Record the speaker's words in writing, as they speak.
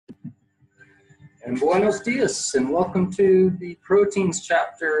And buenos dias, and welcome to the proteins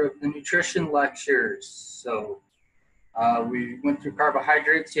chapter of the nutrition lectures. So we went through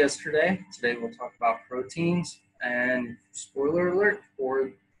carbohydrates yesterday. Today we'll talk about proteins, and spoiler alert,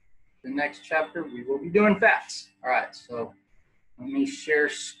 for the next chapter we will be doing fats. All right, so let me share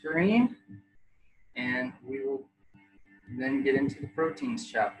screen, and we will then get into the proteins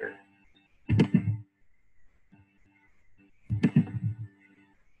chapter.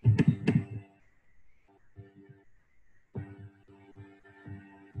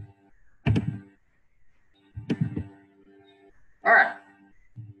 All right,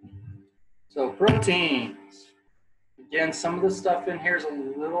 so proteins. Again, some of the stuff in here is a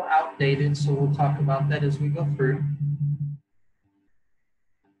little outdated, so we'll talk about that as we go through.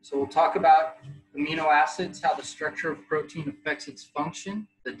 So we'll talk about amino acids, how the structure of protein affects its function,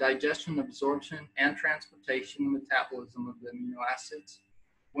 the digestion, absorption, and transportation and metabolism of the amino acids,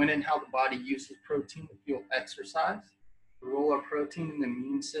 when and how the body uses protein to fuel exercise, the role of protein in the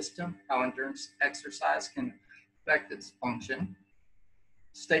immune system, how endurance exercise can affect its function,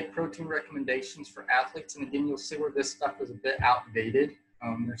 state protein recommendations for athletes. And again, you'll see where this stuff is a bit outdated.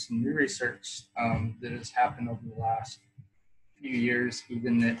 There's some new research that has happened over the last few years,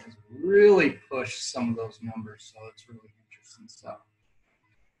 even that has really pushed some of those numbers. So it's really interesting stuff.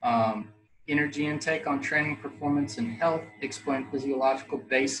 Energy intake on training performance and health, explain physiological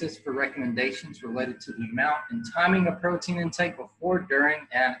basis for recommendations related to the amount and timing of protein intake before, during,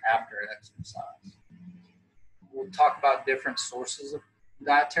 and after exercise. We'll talk about different sources of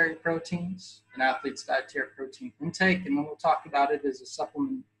dietary proteins, an athlete's dietary protein intake, and then we'll talk about it as a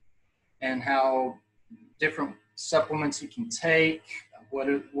supplement and how different supplements you can take,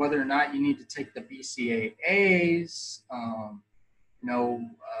 whether or not you need to take the BCAAs,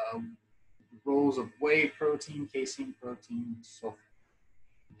 roles of whey protein, casein protein, so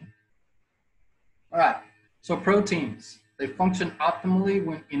forth. All right, so proteins, they function optimally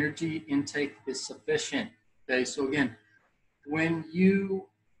when energy intake is sufficient. Okay, so again, when you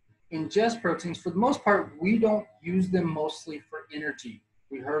ingest proteins, for the most part, we don't use them mostly for energy.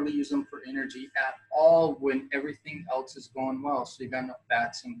 We hardly use them for energy at all when everything else is going well. So you've got enough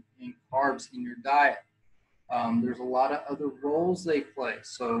fats and carbs in your diet. There's a lot of other roles they play.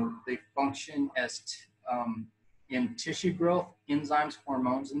 So they function as in tissue growth, enzymes,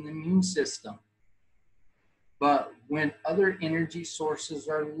 hormones, and the immune system. But when other energy sources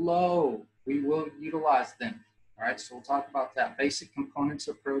are low, we will utilize them. All right, so we'll talk about that. Basic components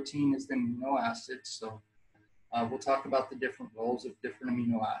of protein is the amino acids. So we'll talk about the different roles of different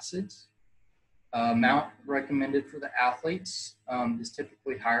amino acids. Amount recommended for the athletes is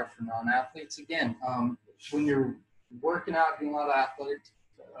typically higher for non-athletes. Again, when you're working out, doing a lot of athletic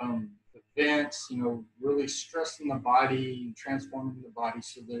events, really stressing the body, transforming the body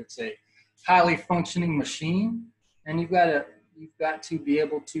so that it's a highly functioning machine, and you've got to be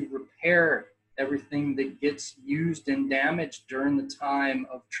able to repair everything that gets used and damaged during the time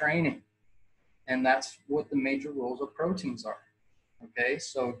of training. And that's what the major roles of proteins are. Okay,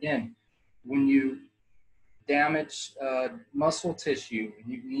 so again, when you damage muscle tissue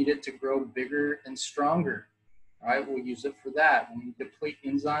and you need it to grow bigger and stronger, all right, we'll use it for that. When you deplete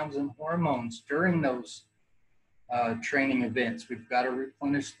enzymes and hormones during those training events, we've got to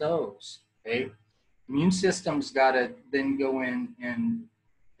replenish those. Okay, immune system's got to then go in and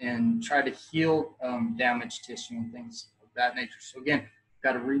try to heal damaged tissue and things of that nature. So again,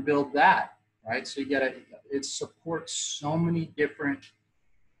 got to rebuild that, right? So it supports so many different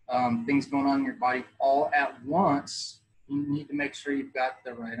things going on in your body all at once. You need to make sure you've got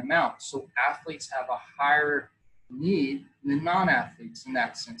the right amount. So athletes have a higher need than non-athletes in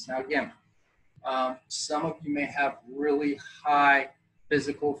that sense. Now again, some of you may have really high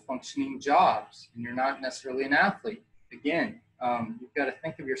physical functioning jobs and you're not necessarily an athlete. Again, you've got to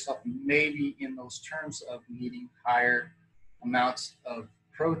think of yourself maybe in those terms of needing higher amounts of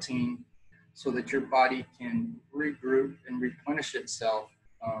protein so that your body can regroup and replenish itself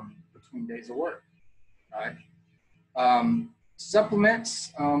between days of work, right?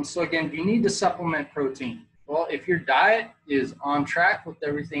 Supplements. So again, do you need to supplement protein? Well, if your diet is on track with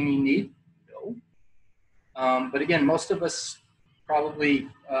everything you need, no. But again, most of us probably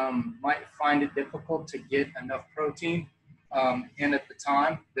might find it difficult to get enough protein in at the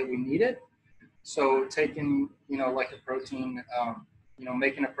time that we need it. So taking, like a protein,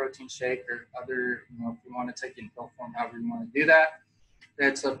 making a protein shake or other, if you want to take it in pill form, however you want to do that,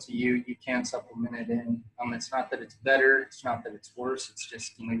 that's up to you. You can supplement it in. It's not that it's better. It's not that it's worse. It's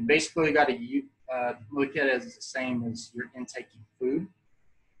just, you basically got to look at it as the same as you're intaking food.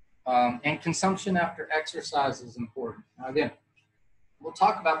 And consumption after exercise is important. Now, again, we'll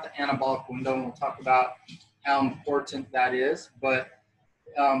talk about the anabolic window and we'll talk about how important that is. But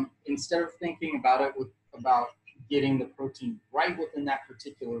instead of thinking about it about getting the protein right within that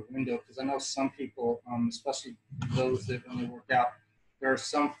particular window, because I know some people, especially those that when they work out, there are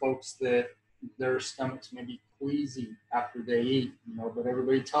some folks that their stomachs may be queasy after they eat, but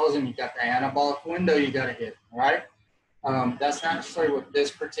everybody tells them you got the anabolic window you got to hit, right? That's not necessarily what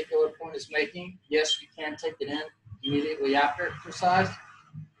this particular point is making. Yes, you can take it in immediately after exercise,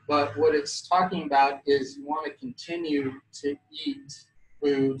 but what it's talking about is you want to continue to eat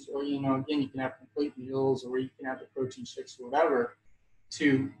foods, or, again, you can have complete meals or you can have the protein shakes or whatever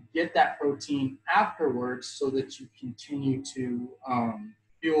to get that protein afterwards so that you continue to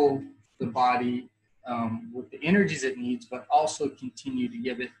fuel the body with the energies it needs, but also continue to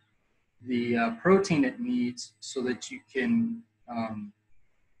give it the protein it needs so that you can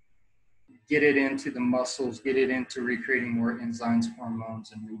get it into the muscles, get it into recreating more enzymes,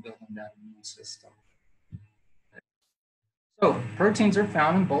 hormones, and rebuilding that immune system. So proteins are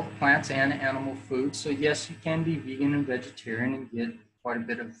found in both plants and animal foods. So yes, you can be vegan and vegetarian and get quite a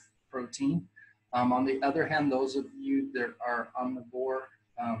bit of protein. On the other hand, those of you that are omnivore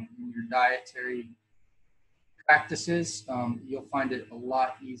in your dietary practices, you'll find it a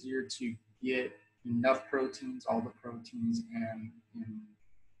lot easier to get enough proteins, all the proteins, and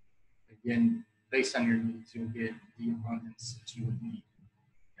again, based on your needs, you'll get the abundance that you would need.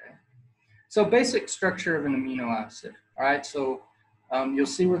 Okay. So basic structure of an amino acid. All right, so you'll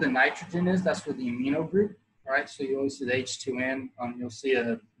see where the nitrogen is. That's where the amino group. All right, so you always see the H2N. You'll see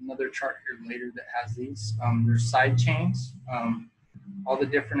another chart here later that has these. There's side chains. All the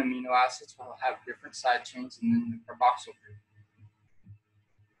different amino acids will have different side chains, and then the carboxyl group.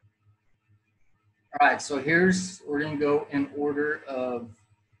 All right, so we're going to go in order of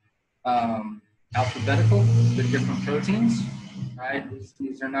alphabetical, the different proteins. All right,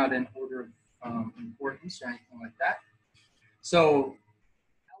 these are not in order of importance or anything like that. So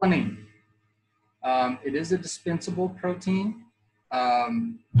alanine, it is a dispensable protein.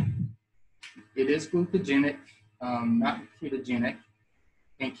 It is glucogenic, not ketogenic,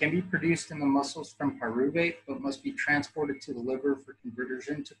 and can be produced in the muscles from pyruvate, but must be transported to the liver for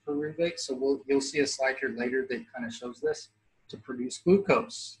conversion to pyruvate. So you'll see a slide here later that kind of shows this, to produce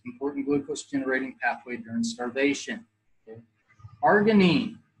glucose, important glucose generating pathway during starvation. Okay.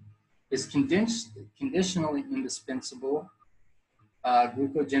 Arginine is conditionally indispensable.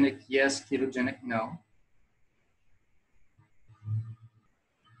 Glucogenic, yes. Ketogenic, no.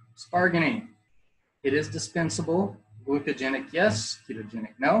 Spargine, it is dispensable. Glucogenic, yes.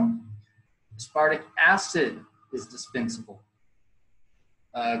 Ketogenic, no. Aspartic acid is dispensable.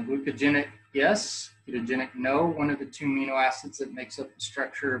 Glucogenic, yes. Ketogenic, no. One of the two amino acids that makes up the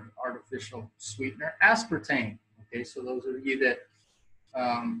structure of artificial sweetener. Aspartame. Okay, so those of you that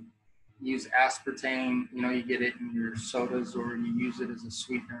use aspartame, you get it in your sodas, or you use it as a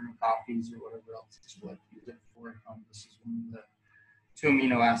sweetener in coffees or whatever else you like to use it for. This is one of the two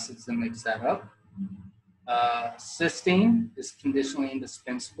amino acids that makes that up. Cysteine is conditionally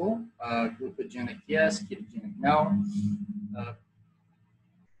indispensable. Glucogenic, yes. Ketogenic, no.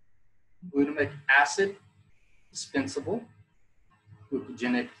 Glutamic acid, dispensable.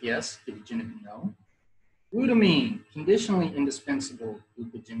 Glucogenic, yes. Ketogenic, no. Glutamine, conditionally indispensable.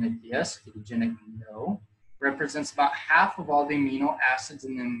 Glucogenic, yes. Ketogenic, no. Represents about half of all the amino acids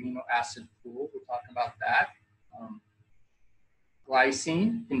in the amino acid pool. We'll talk about that.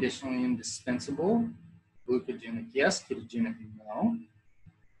 Glycine, conditionally indispensable. Glucogenic, yes. Ketogenic, no.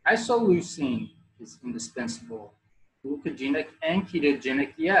 Isoleucine is indispensable. Glucogenic and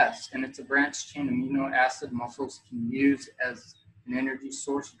ketogenic, yes. And it's a branched chain amino acid muscles can use as an energy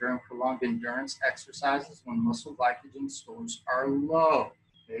source during prolonged endurance exercises when muscle glycogen stores are low.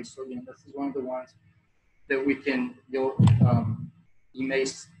 Okay, so again, this is one of the ones that you may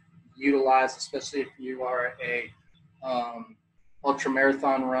utilize, especially if you are a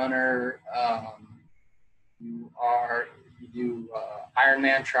ultramarathon runner, you do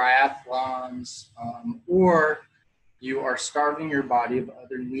Ironman triathlons, or you are starving your body of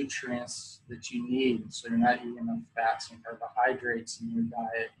other nutrients that you need. So you're not eating enough fats and carbohydrates in your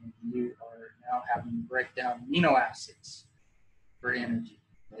diet, and you are now having to break down amino acids for energy.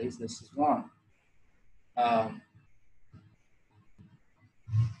 Okay, so this is one.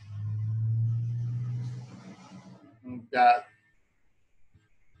 We've got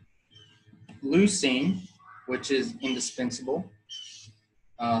leucine, which is indispensable.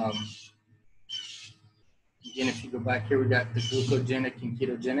 Again, if you go back here, we got the glucogenic and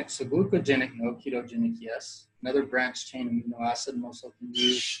ketogenic. So glucogenic, no. Ketogenic, yes. Another branched chain amino acid muscle can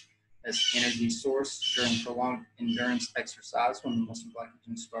use as energy source during prolonged endurance exercise when the muscle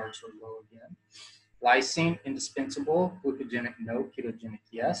glycogen starts or low again. Lysine, indispensable. Glucogenic, no. Ketogenic,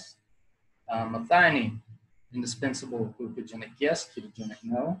 yes. Methionine, indispensable. Glucogenic, yes. Ketogenic,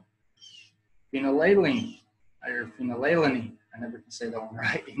 no. Phenylalanine, or phenylalanine, I never can say that one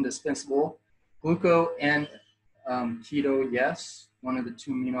right. Indispensable. Gluco and keto, yes. One of the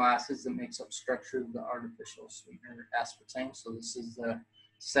two amino acids that makes up structure of the artificial sweetener aspartame. So this is the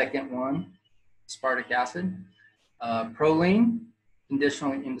second one, aspartic acid. Proline,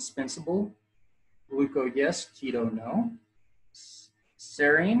 conditionally indispensable. Gluco, yes. Keto, no.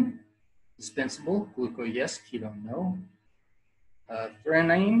 Serine, dispensable. Gluco, yes. Keto, no.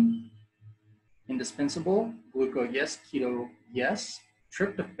 Threonine, indispensable. Gluco, yes. Keto, yes.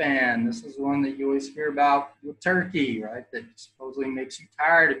 Tryptophan, this is one that you always hear about with turkey, right? That supposedly makes you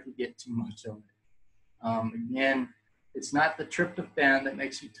tired if you get too much of it. Again, it's not the tryptophan that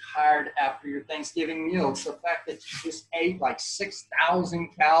makes you tired after your Thanksgiving meal. It's the fact that you just ate like 6,000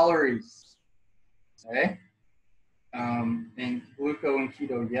 calories, okay? And gluco and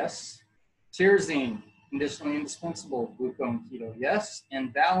keto, yes. Tyrosine, conditionally indispensable. Gluco and keto, yes.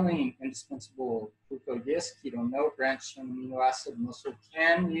 And valine, indispensable. Gluco, yes. Keto, no. Branched chain amino acid muscle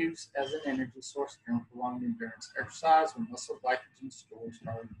can use as an energy source during prolonged endurance exercise when muscle glycogen stores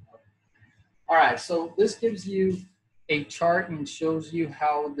are low. All right, so this gives you a chart and shows you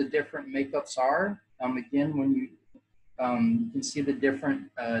how the different makeups are. Again, when you can see the different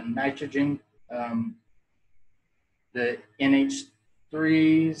nitrogen, the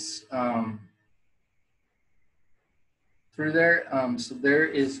NH3s through there. So there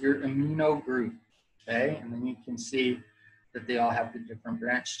is your amino group, okay? And then you can see that they all have the different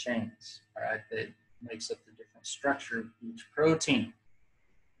branch chains, all right, that makes up the different structure of each protein.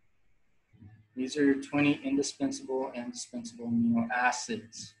 These are your 20 indispensable and dispensable amino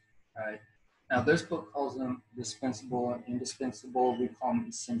acids, right? Now, this book calls them dispensable and indispensable. We call them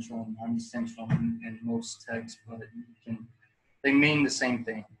essential and non-essential in most texts, but they mean the same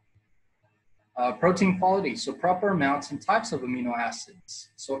thing. Protein quality, so proper amounts and types of amino acids.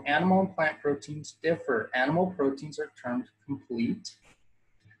 So animal and plant proteins differ. Animal proteins are termed complete.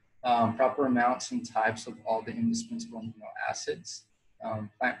 Proper amounts and types of all the indispensable amino acids.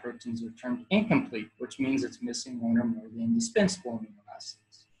 Plant proteins are termed incomplete, which means it's missing one or more of the indispensable amino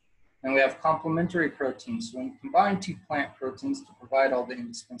acids. And we have complementary proteins. So when you combine two plant proteins to provide all the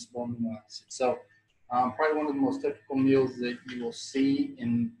indispensable amino acids. So probably one of the most typical meals that you will see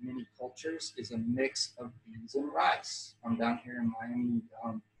in many cultures is a mix of beans and rice. I'm down here in Miami.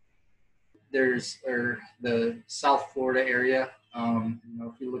 There's the South Florida area. You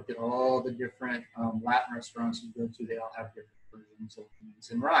know, if you look at all the different Latin restaurants you go to, they all have different versions of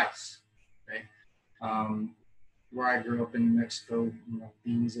beans and rice. Okay. Where I grew up in New Mexico, you know,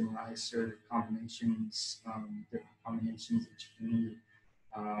 beans and rice are combinations, different combinations that you can eat.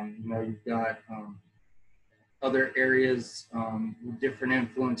 You know, you've got other areas with different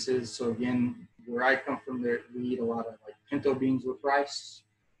influences. So again, where I come from, there we eat a lot of like pinto beans with rice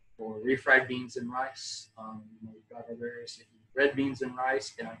or refried beans and rice. You know, we've got other areas that eat red beans and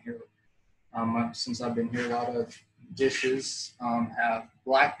rice. Down here, since I've been here, a lot of dishes have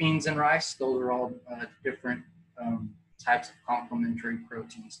black beans and rice. Those are all different types of complementary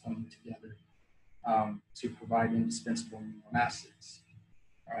proteins coming together to provide indispensable amino acids.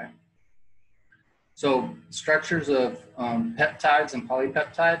 All right. So structures of peptides and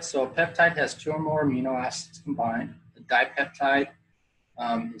polypeptides. So a peptide has two or more amino acids combined. A dipeptide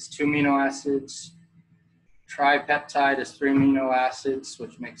is two amino acids. Tripeptide is three amino acids,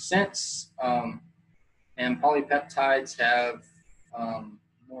 which makes sense. And polypeptides have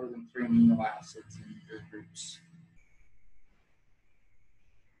more than three amino acids in their groups.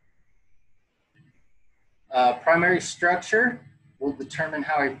 Primary structure will determine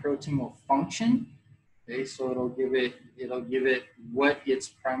how a protein will function. Okay, so it'll give it what its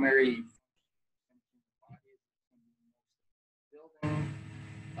primary building.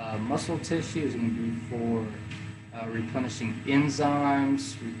 Muscle tissue is going to be for replenishing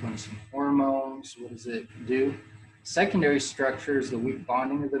enzymes, replenishing hormones. What does it do? Secondary structure is the weak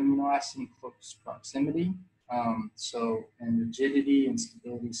bonding of the amino acid in close proximity. And rigidity and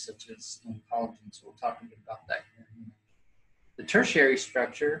stability, such as in collagen. So we'll talk a bit about that here in a minute. The tertiary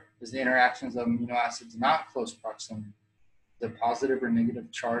structure is the interactions of amino acids not close proximity. The positive or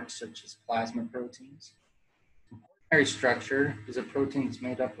negative charge, such as plasma proteins. The quaternary structure is a protein that's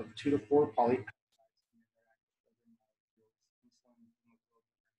made up of 2 to 4 polypeptides.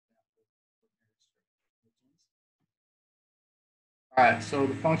 All right, so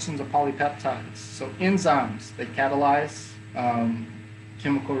the functions of polypeptides. So enzymes, they catalyze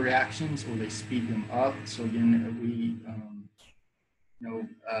chemical reactions or they speed them up. So again, we,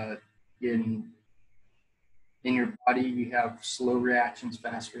 in your body, you have slow reactions,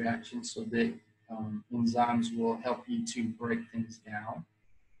 fast reactions, so that enzymes will help you to break things down.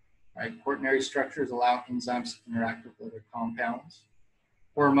 Right? Quaternary structures allow enzymes to interact with other compounds.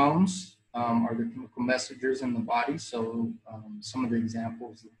 Hormones are the chemical messengers in the body. So some of the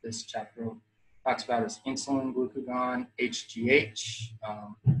examples that this chapter talks about is insulin, glucagon, HGH,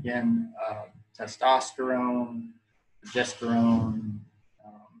 testosterone, progesterone,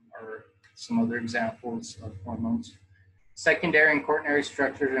 are some other examples of hormones. Secondary and quaternary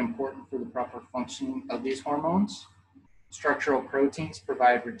structures are important for the proper functioning of these hormones. Structural proteins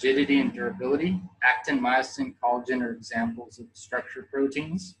provide rigidity and durability. Actin, myosin, collagen are examples of structured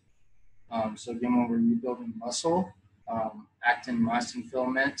proteins. So again, when we're rebuilding muscle, actin, myosin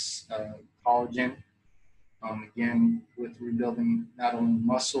filaments, collagen. Again, with rebuilding not only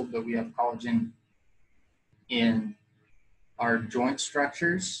muscle, but we have collagen in our joint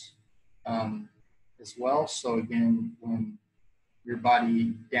structures as well. So again, when your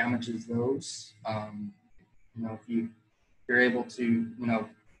body damages those, if you're able to,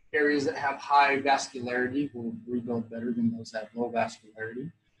 areas that have high vascularity will rebuild better than those that have low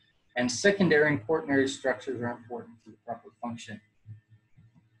vascularity. And secondary and quaternary structures are important for the proper function.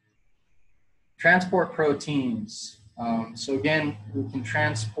 Transport proteins. So again, we can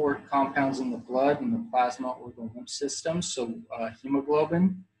transport compounds in the blood, in the plasma, or the lymph system. So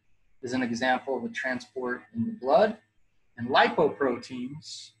hemoglobin is an example of a transport in the blood, and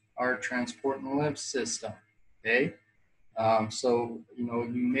lipoproteins are transport in the lymph system. Okay, so you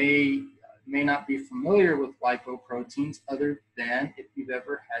may not be familiar with lipoproteins, other than if you've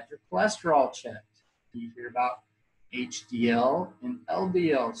ever had your cholesterol checked. You hear about HDL and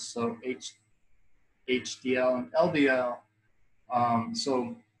LDL. So HDL and LDL.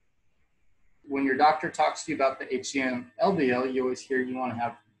 So when your doctor talks to you about the HDL and LDL, you always hear you want to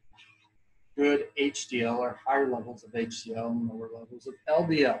have good HDL or higher levels of HDL and lower levels of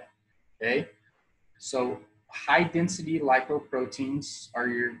LDL. Okay, so high density lipoproteins are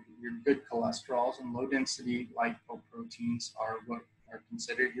your good cholesterols, and low density lipoproteins are what are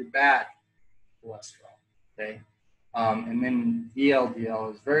considered your bad cholesterol. Okay, and then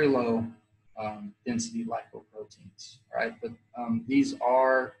VLDL is very low density lipoproteins, right? But these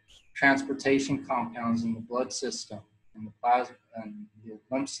are transportation compounds in the blood system, in the plasma, and the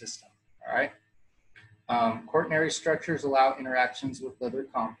lymph system, all right? Quaternary structures allow interactions with other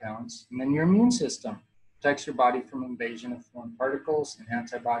compounds, and then your immune system protects your body from invasion of foreign particles, and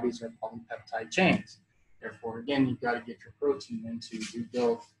antibodies are polypeptide chains. Therefore, again, you've got to get your protein in to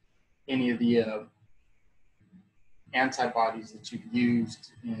rebuild any of the antibodies that you've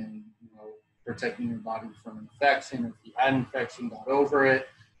used in protecting your body from infection. If you had an infection, got over it.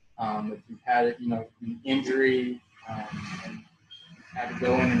 If you've had it, an injury, and had to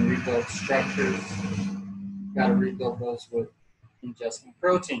go in and rebuild structures, you've got to rebuild those with ingesting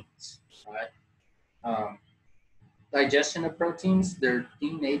proteins, right? Digestion of proteins, they're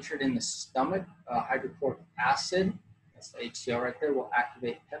denatured in the stomach. Hydrochloric acid, that's the HCl right there, will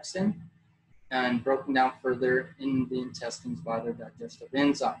activate pepsin, and broken down further in the intestines by their digestive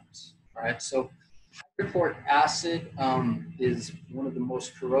enzymes. Right, so hydrochloric acid is one of the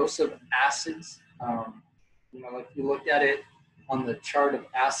most corrosive acids. If you look at it on the chart of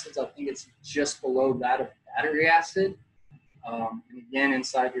acids, I think it's just below that of battery acid. And again,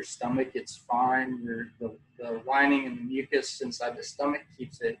 inside your stomach, it's fine. The lining and the mucus inside the stomach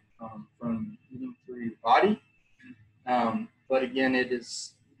keeps it from eating through your body. But again, it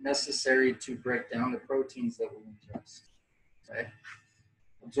is necessary to break down the proteins that will ingest. Okay.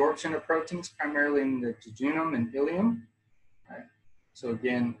 Absorption of proteins primarily in the jejunum and ileum. Right? So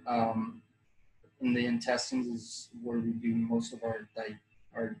again, in the intestines is where we do most of our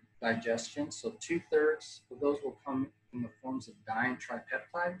digestion. So 2/3 of those will come in the forms of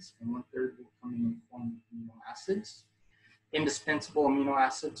ditripeptides, and 1/3 will come in the form of amino acids. Indispensable amino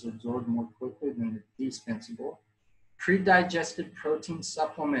acids are absorbed more quickly than the dispensable. Pre-digested protein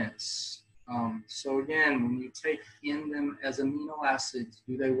supplements. So again, when you take in them as amino acids,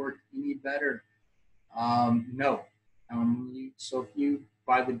 do they work any better? No. So if you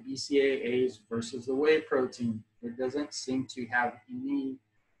buy the BCAAs versus the whey protein, it doesn't seem to have any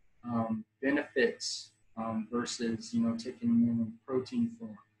benefits versus taking them in protein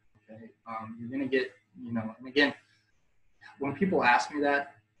form. Okay, you're gonna get and again, when people ask me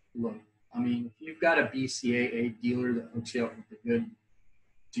that, look, I mean, if you've got a BCAA dealer that hooks you up with a good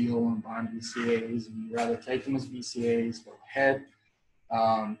deal on buying BCAAs and you'd rather take them as BCAAs, go ahead.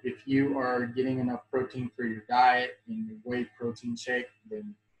 If you are getting enough protein through your diet and your whey protein shake,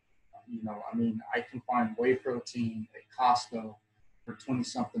 then, I mean, I can find whey protein at Costco for 20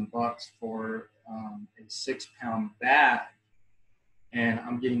 something bucks for a 6-pound bag. And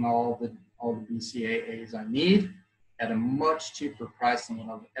I'm getting all the BCAAs I need at a much cheaper price than what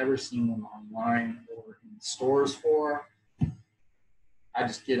I've ever seen them online or in stores for. I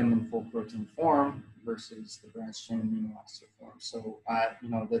just get them in full protein form versus the branched chain amino acid form. So,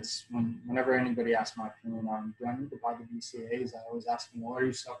 that's whenever anybody asks my opinion on, do I need to buy the BCAAs? I always ask them, well, are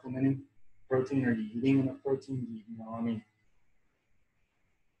you supplementing protein? Are you eating enough protein?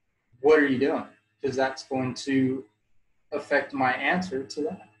 What are you doing? Because that's going to affect my answer to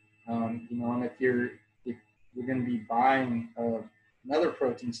that. And if you're going to be buying another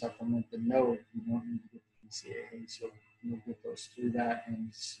protein supplement, then no, you don't need to get the BCAA. So you'll get those through that,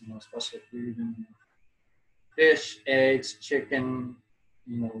 and especially if you're eating fish, eggs, chicken,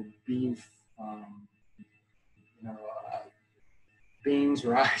 beef, beans,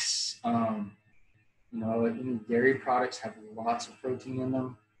 rice. Any dairy products have lots of protein in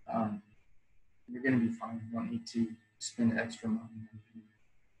them. You're going to be fine. You don't need to spend extra money on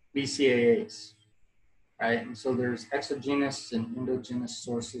BCAAs, right? And so there's exogenous and endogenous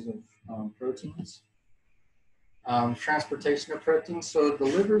sources of proteins. Transportation of proteins. So the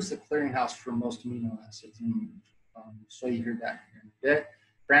liver is the clearinghouse for most amino acids, and so you heard that in a bit.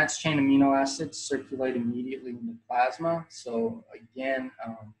 Branched chain amino acids circulate immediately in the plasma. So again,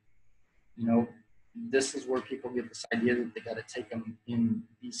 this is where people get this idea that they got to take them in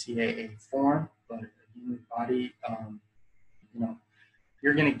BCAA form, but in your body,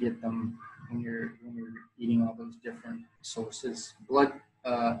 you're going to get them when you're eating all those different sources. Blood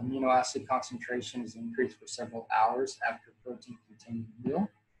amino acid concentration is increased for several hours after protein-containing meal.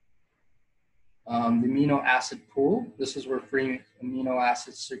 The amino acid pool, this is where free amino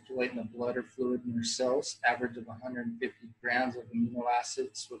acids circulate in the blood or fluid in your cells, average of 150 grams of amino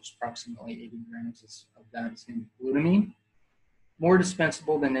acids, which approximately 80 grams of that is in glutamine. More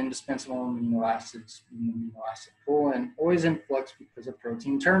dispensable than indispensable amino acids in the amino acid pool, and always in flux because of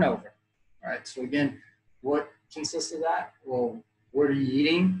protein turnover. All right, so again, what consists of that? Well, what are you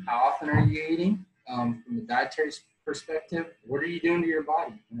eating? How often are you eating? From the dietary perspective, what are you doing to your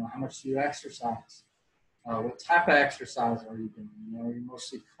body? How much do you exercise? What type of exercise are you doing? Are you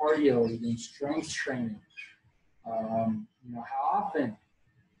mostly cardio? Are you doing strength training? How often?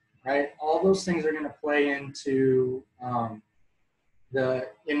 Right? All those things are going to play into the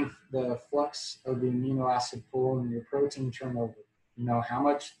flux of the amino acid pool and your protein turnover. How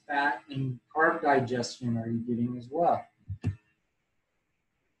much fat and carb digestion are you getting as well? So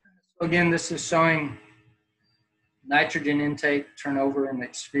again, this is showing nitrogen intake, turnover, and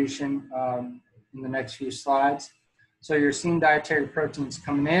excretion in the next few slides. So you're seeing dietary proteins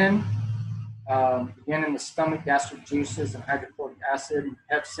coming in. Again, in the stomach, gastric juices and hydrochloric acid and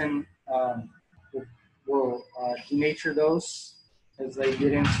pepsin will denature those as they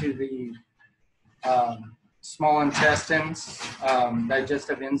get into the small intestines.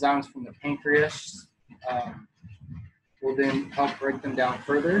 Digestive enzymes from the pancreas will then help break them down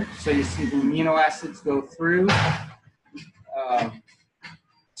further. So you see the amino acids go through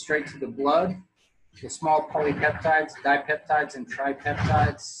straight to the blood. The small polypeptides, dipeptides, and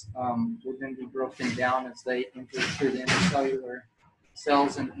tripeptides will then be broken down as they enter through the intracellular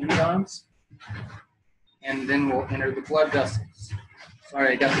cells and enzymes, and then we'll enter the blood vessels.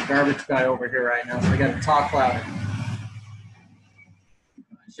 Sorry, I got the garbage guy over here right now, so I got to talk louder.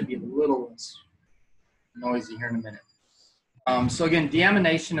 It should be a little less noisy here in a minute. So again,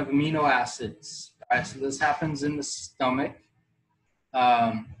 deamination of amino acids. All right, so this happens in the stomach.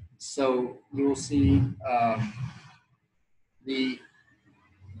 So you will see the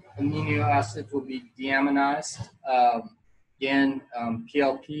amino acids will be deaminized. Again,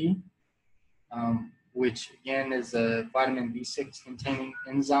 PLP, which again is a vitamin B6 containing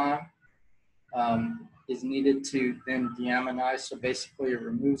enzyme, is needed to then deaminize. So basically it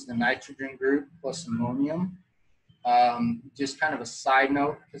removes the nitrogen group plus ammonium. Just kind of a side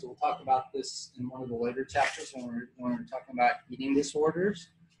note, because we'll talk about this in one of the later chapters when we're talking about eating disorders.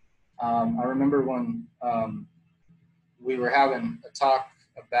 I remember when we were having a talk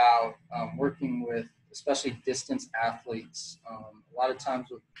about working with especially distance athletes. A lot of times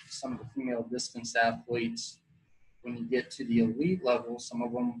with some of the female distance athletes, when you get to the elite level, some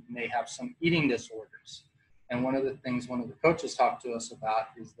of them may have some eating disorders. And one of the things one of the coaches talked to us about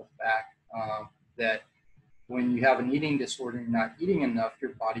is the fact that when you have an eating disorder and you're not eating enough,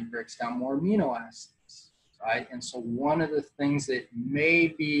 your body breaks down more amino acids. right? And so one of the things that may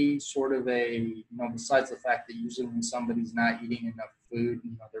be sort of a, you know, besides the fact that usually when somebody's not eating enough food,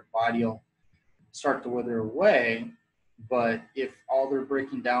 you know, their body will start to wither away. But if all they're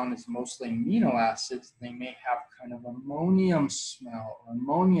breaking down is mostly amino acids, they may have kind of ammonium smell or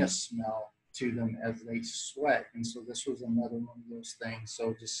ammonia smell to them as they sweat. And so this was another one of those things.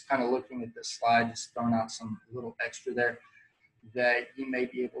 So just kind of looking at this slide, just throwing out some little extra there that you may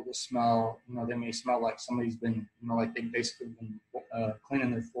be able to smell, you know, they may smell like somebody's been, you know, like they've basically been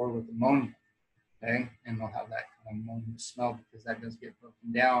cleaning their floor with ammonia, okay? And they'll have that kind of ammonia smell because that does get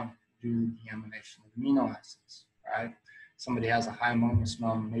broken down due to the deamination of amino acids, right? Somebody has a high ammonia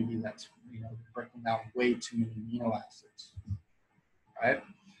smell, maybe that's, you know, breaking down way too many amino acids, right?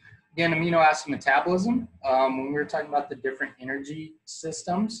 Again, amino acid metabolism. When we were talking about the different energy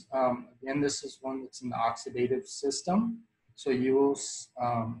systems, again, this is one that's in the oxidative system. So you will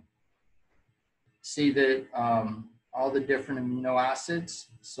see that all the different amino acids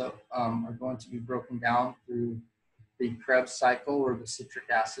are going to be broken down through the Krebs cycle or the citric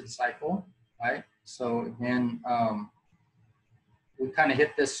acid cycle, right? So again, we kind of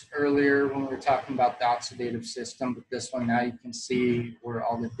hit this earlier when we were talking about the oxidative system, but this one now you can see where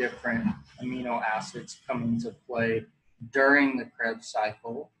all the different amino acids come into play during the Krebs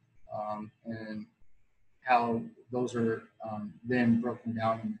cycle, and how those are then broken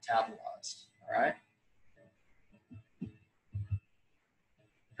down and metabolized, all right?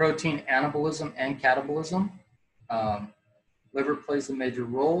 Protein anabolism and catabolism. Liver plays a major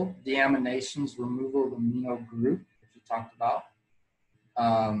role. Deaminations, removal of amino group, which we talked about.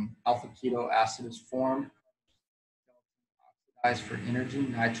 Alpha keto acid is formed, oxidized for energy.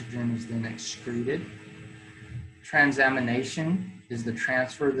 Nitrogen is then excreted. Transamination is the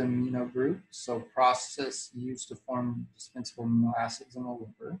transfer of the amino group, so process used to form dispensable amino acids in the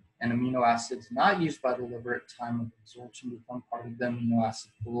liver. And amino acids not used by the liver at time of absorption become part of the amino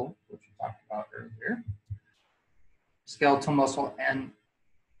acid pool, which we talked about earlier. Skeletal muscle and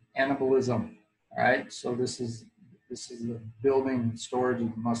anabolism. All right, so this is the building and storage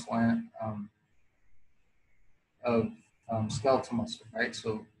of muscle and skeletal muscle, right?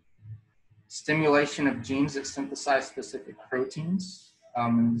 So stimulation of genes that synthesize specific proteins.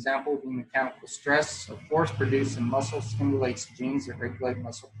 An example would be mechanical stress. A force produced in muscle stimulates genes that regulate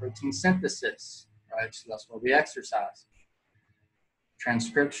muscle protein synthesis, right? So that's why we exercise.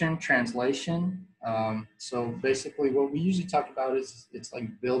 Transcription, translation. So basically what we usually talk about is it's like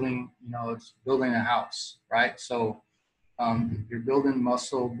building, you know, it's building a house, right? So you're building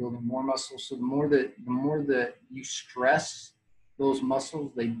muscle, building more muscle. So the more that you stress those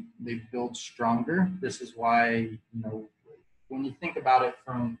muscles, they build stronger. This is why, you know, when you think about it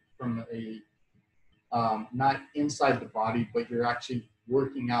from a not inside the body, but you're actually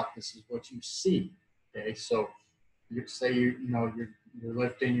working out, this is what you see. Okay, so you say you're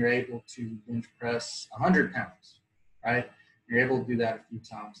lifting, you're able to bench press 100 pounds, right? You're able to do that a few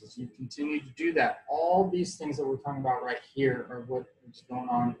times. As you continue to do that, all these things that we're talking about right here are what is going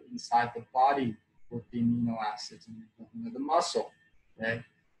on inside the body with the amino acids and the muscle, okay?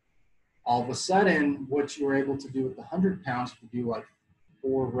 All of a sudden, what you were able to do with the 100 pounds, you could do like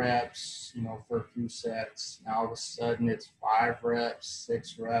 4 reps, you know, for a few sets. Now all of a sudden it's 5 reps,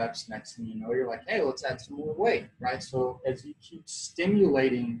 6 reps. Next thing you know, you're like, hey, let's add some more weight, right? So as you keep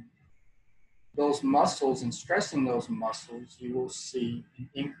stimulating those muscles and stressing those muscles, you will see an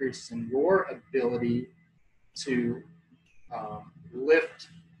increase in your ability to lift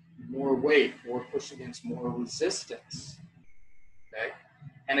more weight or push against more resistance, okay?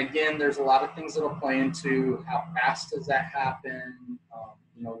 And again, there's a lot of things that'll play into how fast does that happen,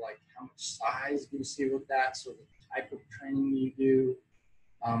 you know, like how much size do you see with that, so the type of training you do.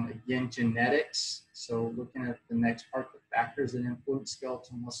 Again, genetics, so looking at the next part, the factors that influence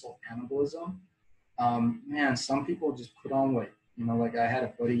skeletal muscle anabolism. Man, some people just put on weight. You know, like I had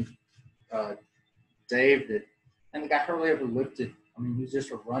a buddy, Dave, and the guy hardly ever lifted. I mean, he was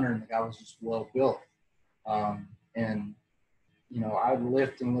just a runner, and the guy was just well built. And you know, I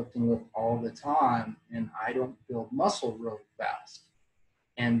lift and lift and lift all the time, and I don't build muscle really fast.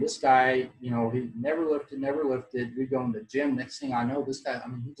 And this guy, you know, he never lifted. We go in the gym. Next thing I know, this guy, I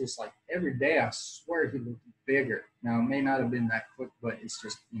mean, he just like every day, I swear he looked bigger. Now, it may not have been that quick, but it's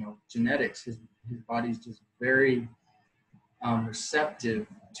just, you know, genetics. His body's just very receptive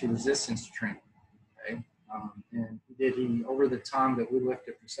to resistance training, okay? And he over the time that we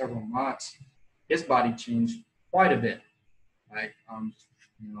lifted for several months, his body changed quite a bit. Right,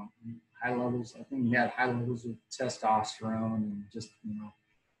 you know, high levels. I think he had high levels of testosterone, and just, you know,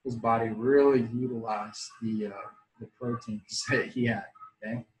 his body really utilized the proteins that he had.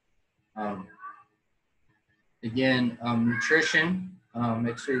 Okay, Again, nutrition,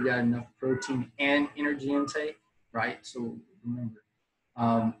 make sure you got enough protein and energy intake, right? So remember,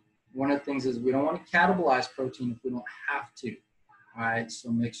 one of the things is we don't want to catabolize protein if we don't have to. All right, so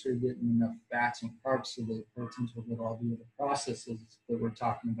make sure you're getting enough fats and carbs so that proteins will get all the other processes that we're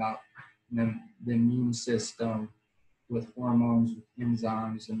talking about, and then the immune system with hormones, with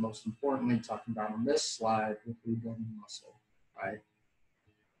enzymes, and most importantly, talking about on this slide with rebuilding muscle, right?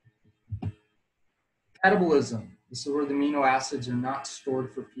 Catabolism. This is where the amino acids are not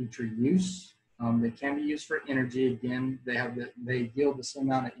stored for future use. They can be used for energy. Again, they yield the same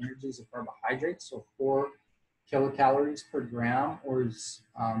amount of energy as a carbohydrate, so 4 kilocalories per gram, or is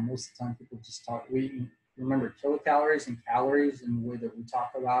most of the time people just talk, we remember kilocalories and calories in the way that we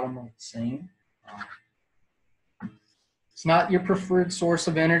talk about them are the same. It's not your preferred source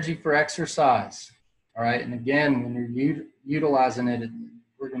of energy for exercise, all right? And again, when you're utilizing it,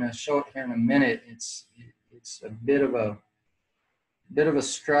 we're gonna show it here in a minute, it's a bit of a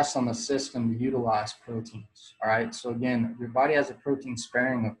stress on the system to utilize proteins, all right? So again, your body has a protein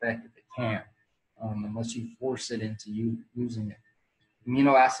sparing effect if it can. Unless you force it into using it.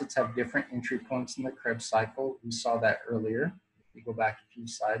 Amino acids have different entry points in the Krebs cycle. We saw that earlier. If you go back a few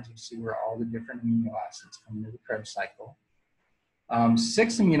slides, you'll see where all the different amino acids come into the Krebs cycle.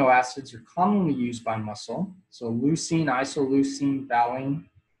 6 amino acids are commonly used by muscle. So leucine, isoleucine, valine,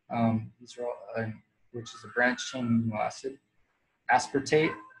 these are all, which is a branch chain amino acid.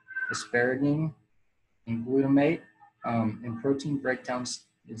 Aspartate, asparagine, and glutamate. And protein breakdowns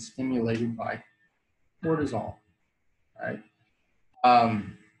is stimulated by cortisol, right?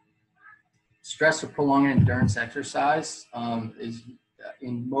 Stress or prolonged endurance exercise is,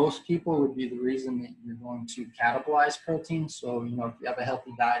 in most people, would be the reason that you're going to catabolize protein. So, you know, if you have a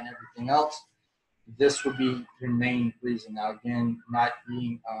healthy diet and everything else, this would be your main reason. Now, again, not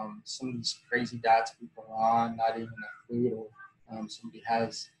eating some of these crazy diets people are on, not eating enough food, or somebody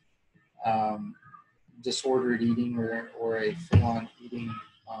has disordered eating or a full-on eating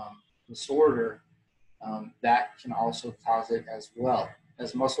disorder, that can also cause it as well.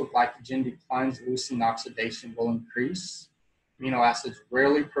 As muscle glycogen declines, leucine oxidation will increase. Amino acids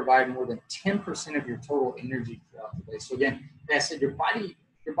rarely provide more than 10% of your total energy throughout the day. So again, like I said, your body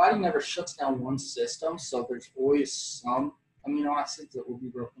never shuts down one system, so there's always some amino acids that will be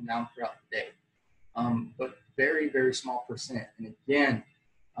broken down throughout the day, but very, very small percent. And again,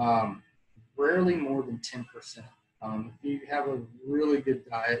 rarely more than 10%. If you have a really good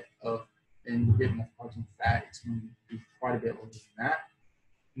diet and you get enough carbs and fat, it's going to be quite a bit lower than that.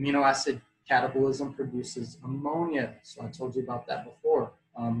 Amino acid catabolism produces ammonia. So I told you about that before.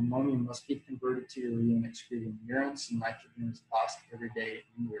 Ammonia must be converted to urea and excreted in urine, so nitrogen is lost every day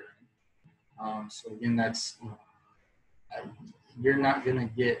in urine. So again, that's, you know, you're not going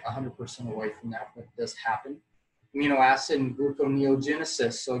to get 100% away from that, but it does happen. Amino acid and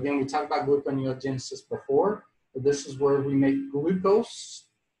gluconeogenesis. So again, we talked about gluconeogenesis before, but this is where we make glucose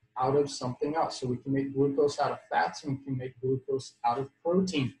out of something else. So we can make glucose out of fats, and we can make glucose out of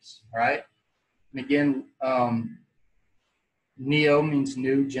proteins, all right? And again, neo means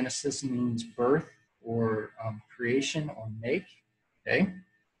new, genesis means birth or creation or make, okay?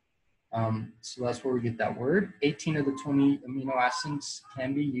 So that's where we get that word. 18 of the 20 amino acids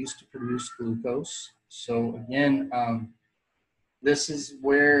can be used to produce glucose. So again, this is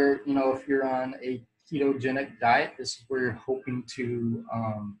where, you know, if you're on a ketogenic diet, this is where you're hoping to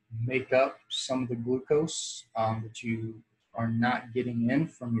make up some of the glucose that you are not getting in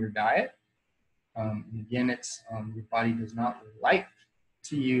from your diet. Again, it's your body does not like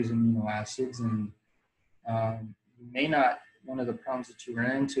to use amino acids, and you may not, one of the problems that you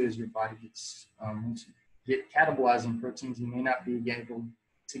run into is your body gets, once you get catabolizing proteins, you may not be able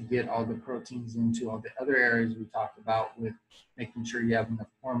to get all the proteins into all the other areas we talked about, with making sure you have enough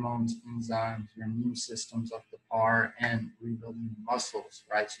hormones, enzymes, your immune system's up to par, and rebuilding the muscles,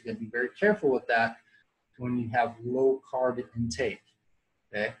 right? So you got to be very careful with that when you have low carb intake,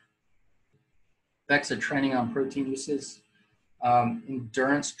 okay? Effects of training on protein uses.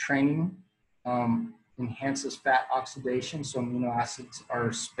 Endurance training enhances fat oxidation, so amino acids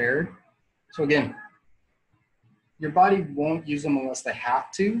are spared. So again, your body won't use them unless they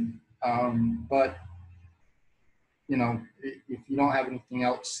have to, but you know, if you don't have anything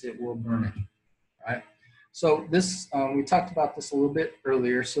else, it will burn it, right? So this, we talked about this a little bit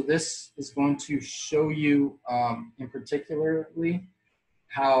earlier. So this is going to show you in particularly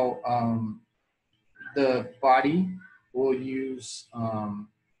how the body will use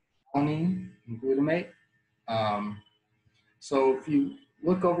alanine and glutamate. So if you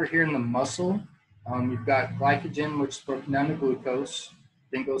look over here in the muscle, you've got glycogen, which is broken down to glucose,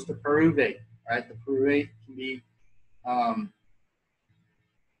 then goes to pyruvate, right? The pyruvate can be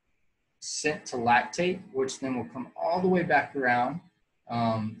sent to lactate, which then will come all the way back around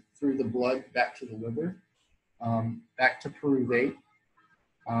through the blood back to the liver, back to pyruvate.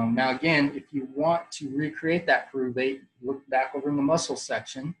 Now again, if you want to recreate that pyruvate, look back over in the muscle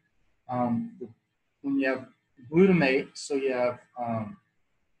section. When you have glutamate, so you have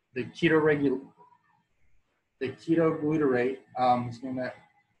the ketoglutarate is going to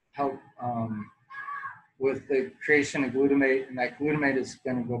help with the creation of glutamate, and that glutamate is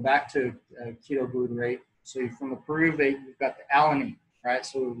going to go back to ketoglutarate. So from the pyruvate, you've got the alanine, right?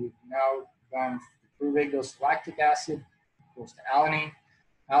 So we've now gone, the pyruvate goes to lactic acid, goes to alanine.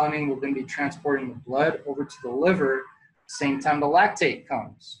 Alanine will then be transporting the blood over to the liver, same time the lactate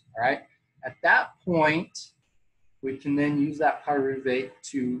comes, all right? At that point, we can then use that pyruvate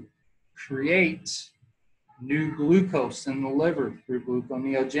to create new glucose in the liver through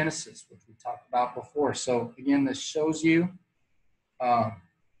gluconeogenesis, which we talked about before. So again, this shows you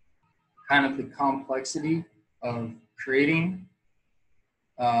kind of the complexity of creating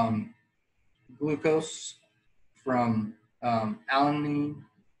glucose from alanine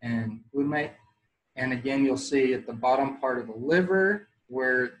and glutamate. And again, you'll see at the bottom part of the liver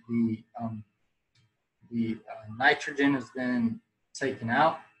where the nitrogen is then taken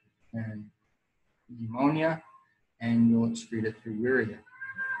out and ammonia, and you'll excrete it through urea.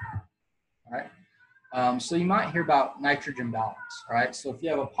 All right. So you might hear about nitrogen balance. All right. So if you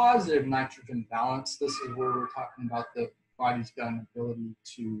have a positive nitrogen balance, this is where we're talking about the body's got an ability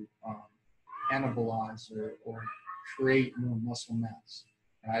to anabolize or create more muscle mass.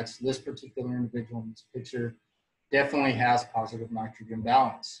 All right. So this particular individual in this picture definitely has positive nitrogen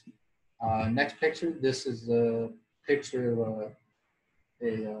balance. Next picture. This is a picture of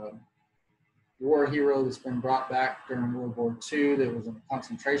a war hero that's been brought back during World War II that was in a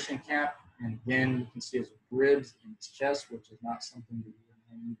concentration camp. And again, you can see his ribs and his chest, which is not something that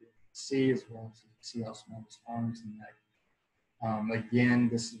you need to see, as well as you can see how small his arms and neck. Again,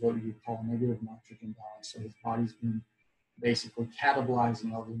 this is what we call negative nitrogen balance. So his body's been basically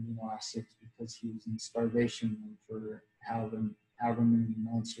catabolizing all the amino acids because he was in starvation for however many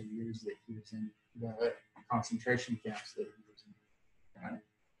months or years that he was in the concentration camps that he was in. Right?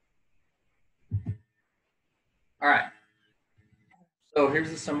 All right, so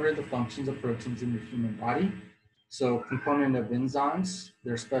here's a summary of the functions of proteins in the human body. So component of enzymes,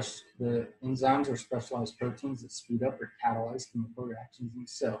 the enzymes are specialized proteins that speed up or catalyze chemical reactions in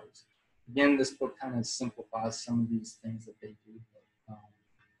cells. Again, this book kind of simplifies some of these things that they do.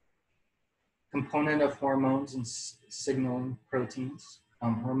 Component of hormones and signaling proteins.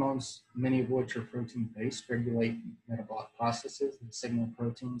 Hormones, many of which are protein-based, regulate metabolic processes. The signal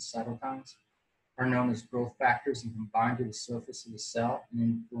proteins, cytokines, are known as growth factors and combine to the surface of the cell and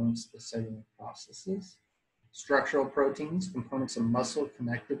influence the cellular processes. Structural proteins, components of muscle,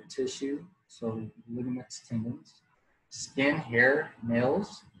 connective tissue, so ligaments, tendons, skin, hair,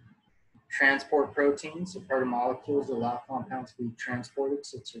 nails. Transport proteins, are part of molecules that allow compounds to be transported,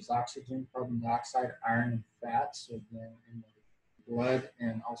 such as oxygen, carbon dioxide, iron, and fats, so again, in the blood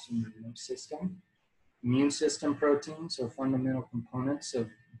and also in the immune system. Immune system proteins are fundamental components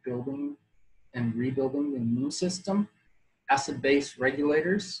of building and rebuilding the immune system. Acid-base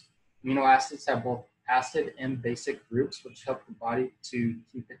regulators. Amino acids have both acid and basic groups, which help the body to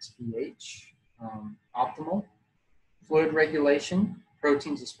keep its pH optimal. Fluid regulation.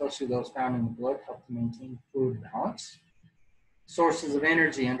 Proteins, especially those found in the blood, help to maintain fluid balance. Sources of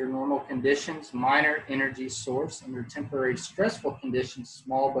energy under normal conditions, minor energy source. Under temporary stressful conditions,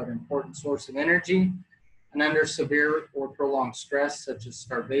 small but important source of energy. And under severe or prolonged stress, such as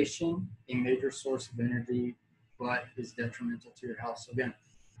starvation, a major source of energy, but is detrimental to your health. So again,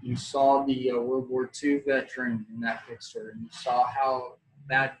 you saw the World War II veteran in that picture, and you saw how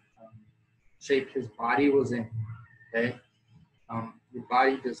bad shape his body was in, okay? Your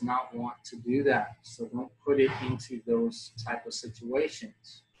body does not want to do that, so don't put it into those type of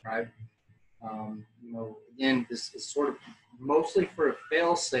situations, right? You know, again, this is sort of mostly for a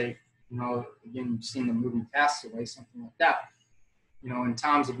fail-safe. You know, again, you've seen the movie Castaway, something like that. You know, in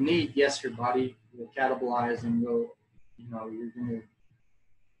times of need, yes, your body will catabolize and will, you know, you're going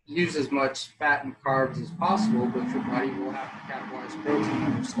to use as much fat and carbs as possible, but your body will have to catabolize protein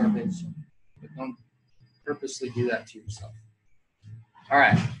under starvation. But don't purposely do that to yourself. All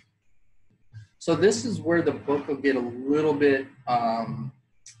right. So this is where the book will get a little bit,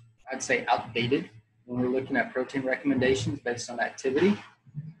 I'd say, outdated when we're looking at protein recommendations based on activity.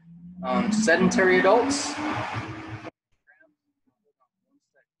 Sedentary adults.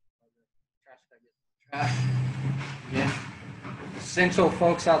 Yeah. Central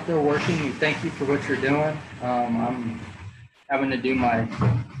folks out there working, we thank you for what you're doing. I'm having to do my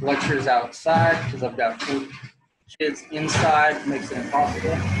lectures outside because I've got 4 kids inside, makes it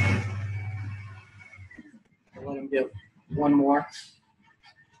impossible. I'll let them get one more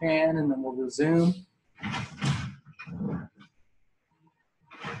can and then we'll resume.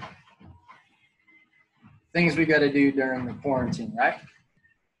 Things we got to do during the quarantine, right?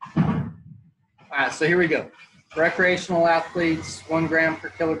 All right, so here we go. Recreational athletes, 1 gram per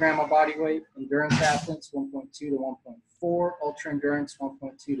kilogram of body weight. Endurance athletes, 1.2 to 1.4. Ultra endurance,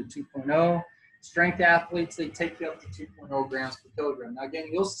 1.2 to 2.0. Strength athletes, they take you up to 2.0 grams per kilogram. Now, again,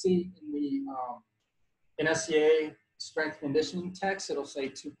 you'll see in the NSCA strength conditioning text, it'll say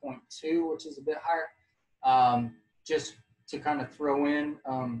 2.2, which is a bit higher. Just to kind of throw in,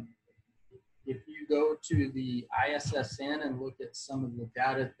 if you go to the ISSN and look at some of the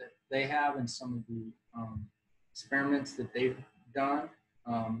data that they have and some of the experiments that they've done,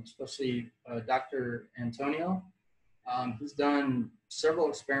 especially Dr. Antonio, he's done several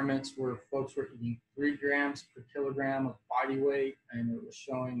experiments where folks were eating 3 grams per kilogram of body weight, and it was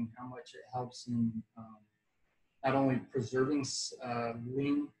showing how much it helps in not only preserving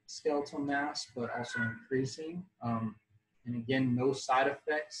lean skeletal mass, but also increasing. And again, no side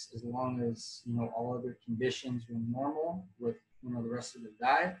effects as long as, all other conditions were normal with, the rest of the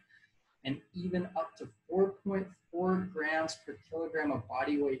diet. And even up to 4.4 grams per kilogram of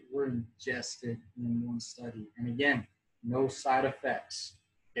body weight were ingested in one study. And again, no side effects,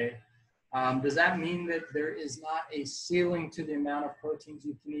 okay? Does that mean that there is not a ceiling to the amount of proteins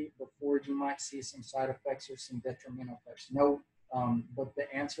you can eat before you might see some side effects or some detrimental effects? No, but the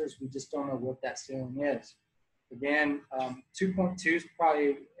answer is we just don't know what that ceiling is. Again, 2.2 is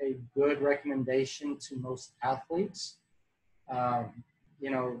probably a good recommendation to most athletes,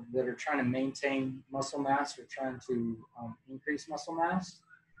 that are trying to maintain muscle mass or trying to increase muscle mass.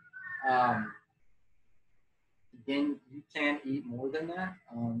 Again, you can eat more than that.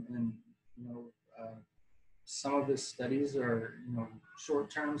 Some of the studies are, short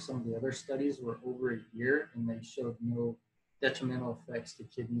term. Some of the other studies were over a year, and they showed no detrimental effects to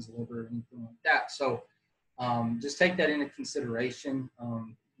kidneys, liver, anything like that. So just take that into consideration.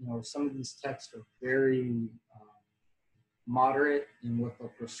 Some of these texts are very moderate in what they'll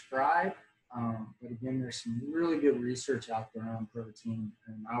prescribe. But again, there's some really good research out there on protein,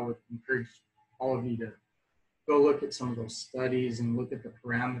 and I would encourage all of you to go look at some of those studies and look at the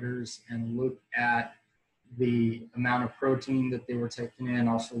parameters and look at the amount of protein that they were taking in.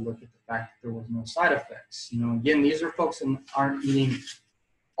 Also look at the fact that there was no side effects. Again, these are folks that aren't eating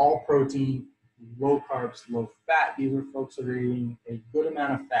all protein, low carbs, low fat. These are folks that are eating a good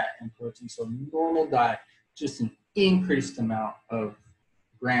amount of fat and protein. So normal diet, just an increased amount of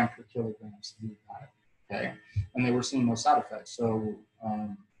gram per kilograms in the diet, okay? And they were seeing no side effects. So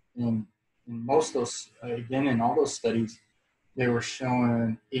in most of those, again, in all those studies, they were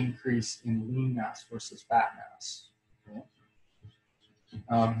showing increase in lean mass versus fat mass, okay?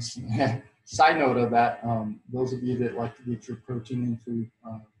 Side note of that, those of you that like to get your protein in through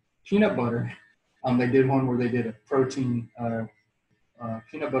peanut butter, they did one where they did a protein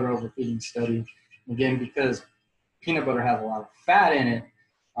peanut butter overfeeding study. Again, because peanut butter has a lot of fat in it,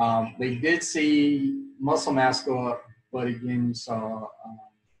 they did see muscle mass go up, but again, you saw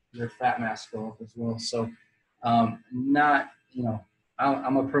their fat mass go up as well. So I'm a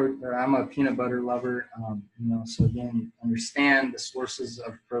peanut butter lover, so again, understand the sources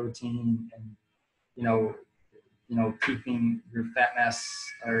of protein and, keeping your fat mass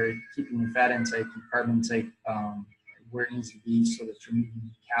or keeping your fat intake and carb intake where it needs to be so that you're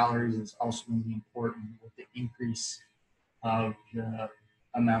meeting calories is also going to be important with the increase of the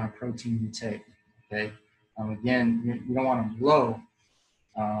amount of protein you take, okay? Again, you don't want them low,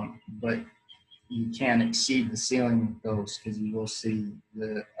 but you can exceed the ceiling with those because you will see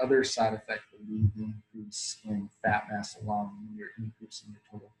the other side effect will be the increase in fat mass along when you're increasing your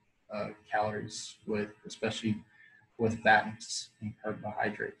total calories especially with fats and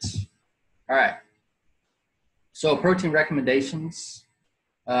carbohydrates. All right. So protein recommendations.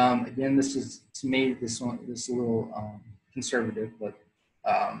 Again, this is, to me, this is a little conservative, but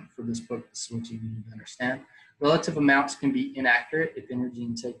for this book, this is what you need to understand. Relative amounts can be inaccurate if energy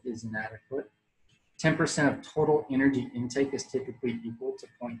intake is inadequate. 10% of total energy intake is typically equal to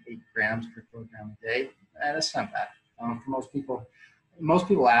 0.8 grams per kilogram a day. That's not bad. For most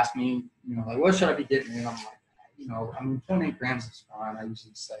people ask me, like, what should I be getting? And I'm like, 0.8 grams is fine. I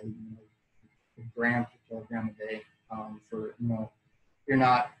usually say, a gram per kilogram a day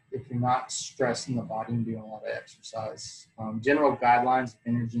if you're not stressing the body and doing a lot of exercise. General guidelines,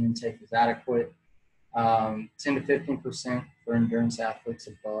 energy intake is adequate. 10 to 15% for endurance athletes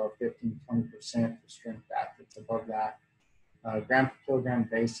above, 15 to 20% for strength athletes above that. Gram per kilogram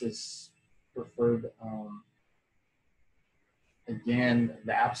basis preferred. Again,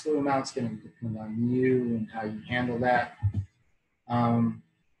 the absolute amount is going to depend on you and how you handle that.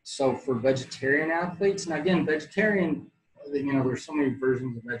 So for vegetarian athletes, and again, vegetarian, there's so many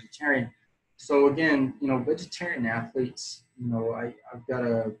versions of vegetarian. So again, vegetarian athletes, I've got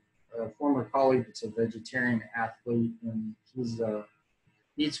a former colleague that's a vegetarian athlete, and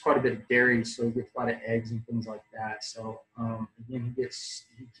he eats quite a bit of dairy, so he gets a lot of eggs and things like that. So again,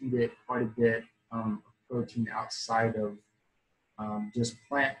 he can get quite a bit of protein outside of just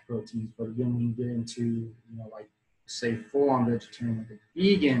plant proteins. But again, when you get into like say full-on vegetarian, like a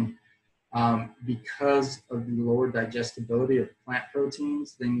vegan, because of the lower digestibility of plant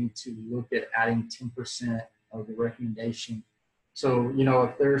proteins, they need to look at adding 10% of the recommendation. So,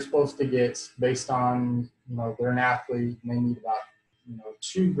 if they're supposed to get, based on, they're an athlete and they need about,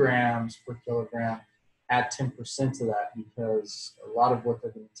 2 grams per kilogram, add 10% of that, because a lot of what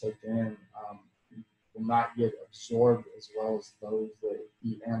they're going to take in will not get absorbed as well as those that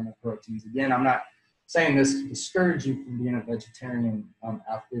eat animal proteins. Again, I'm not saying this to discourage you from being a vegetarian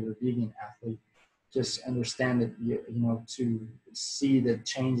athlete or vegan athlete. Just understand that to see the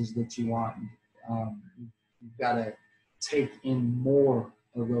changes that you want, you've got to take in more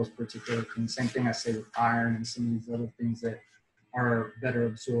of those particular things. Same thing I say with iron and some of these other things that are better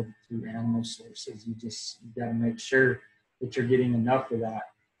absorbed through animal sources. You got to make sure that you're getting enough of that,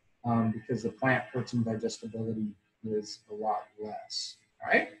 because the plant protein digestibility is a lot less.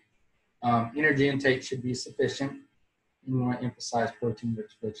 All right. Energy intake should be sufficient. You want to emphasize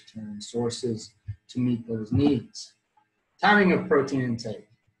protein-rich vegetarian sources to meet those needs. Timing of protein intake.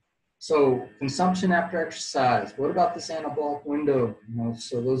 So consumption after exercise. What about this anabolic window?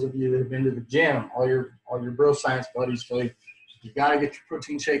 So those of you that have been to the gym, all your bro science buddies tell you, you got to get your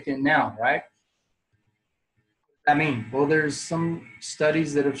protein shake in now, right? I mean, well, there's some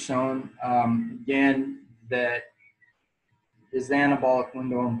studies that have shown, again, that is the anabolic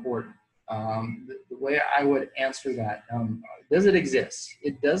window important? The way I would answer that, does it exist?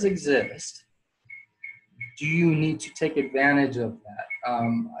 It does exist. Do you need to take advantage of that?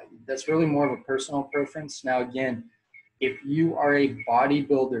 That's really more of a personal preference. Now, again, if you are a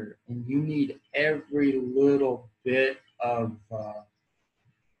bodybuilder and you need every little bit of,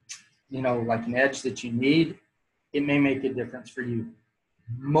 like an edge that you need, it may make a difference for you.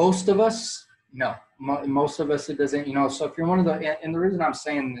 Most of us, no. Most of us, it doesn't, so if you're one of the, and the reason I'm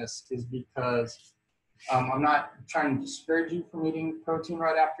saying this is because I'm not trying to discourage you from eating protein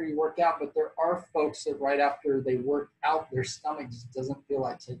right after you work out, but there are folks that right after they work out, their stomach just doesn't feel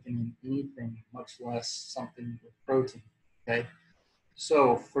like taking in anything, much less something with protein, okay?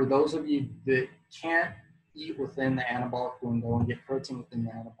 So for those of you that can't eat within the anabolic window and get protein within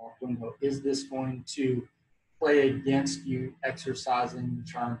the anabolic window, is this going to play against you exercising,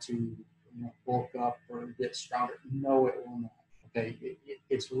 trying to bulk up or get stronger? No, it will not. Okay,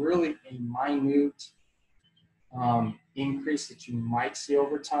 it's really a minute increase that you might see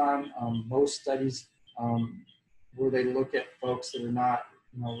over time. Most studies where they look at folks that are not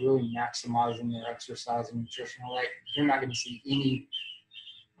really maximizing their exercise and nutritional rate, you're not going to see any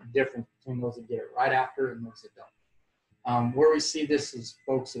difference between those that get it right after and those that don't. Where we see this is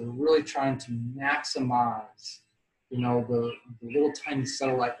folks that are really trying to maximize the little tiny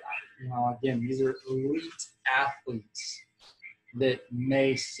satellite, again, these are elite athletes that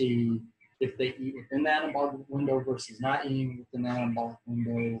may see, if they eat within the anabolic window versus not eating within the anabolic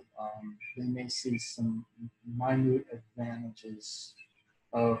window, they may see some minute advantages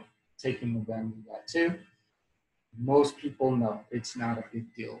of taking advantage of that too. Most people know it's not a big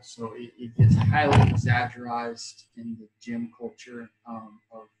deal. So it gets highly exaggerated in the gym culture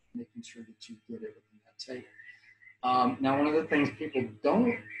of making sure that you get it within that take. Now, one of the things people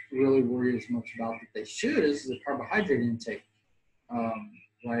don't really worry as much about that they should is the carbohydrate intake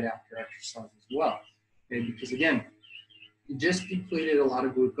right after exercise as well. Okay, because again, you just depleted a lot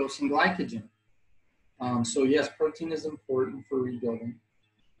of glucose and glycogen. So yes, protein is important for rebuilding,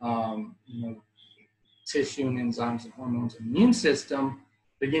 tissue and enzymes and hormones and immune system.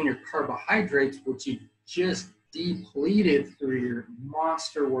 But again, your carbohydrates, which you just depleted through your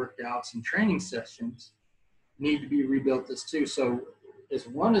monster workouts and training sessions, need to be rebuilt as too. So as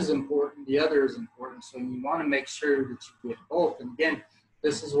one is important, the other is important. So you want to make sure that you get both. And again,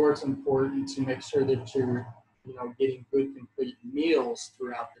 this is where it's important to make sure that you're, getting good, complete meals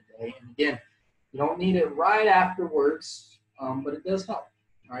throughout the day. And again, you don't need it right afterwards, but it does help,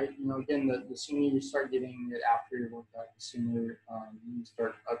 right? Again, the sooner you start getting it after your workout, the sooner you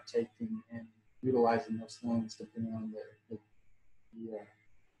start uptaking and utilizing those things depending on the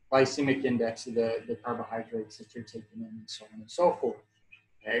glycemic index of the carbohydrates that you're taking in, and so on and so forth.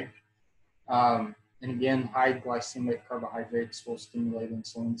 Okay. And again, high glycemic carbohydrates will stimulate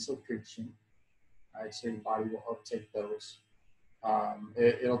insulin secretion. Right, so your body will uptake those.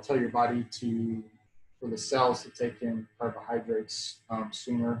 It'll tell your body for the cells to take in carbohydrates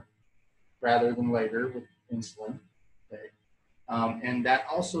sooner rather than later with insulin. Okay. And that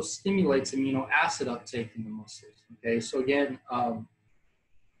also stimulates amino acid uptake in the muscles. Okay, so again,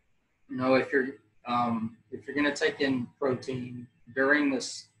 if you're going to take in protein during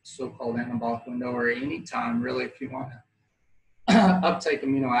this so-called anabolic window, or any time really, if you want to uptake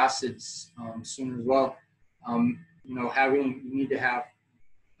amino acids sooner as well, you need to have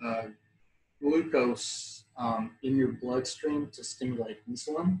glucose in your bloodstream to stimulate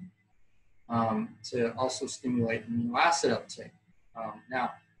insulin, to also stimulate amino acid uptake.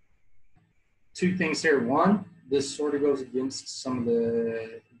 Now, two things here. One, this sort of goes against some of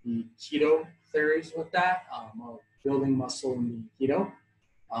the keto theories with that, of building muscle and being keto.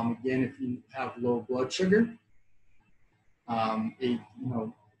 Again, if you have low blood sugar, can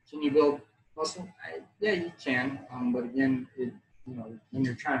you build muscle? Yeah, you can. But again, when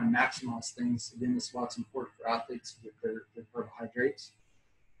you're trying to maximize things, again, this is why it's important for athletes to get their carbohydrates.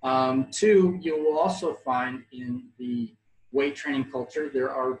 Two, you will also find in the weight training culture,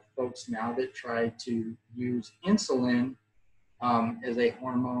 there are folks now that try to use insulin as a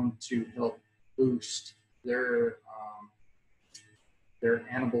hormone to help boost their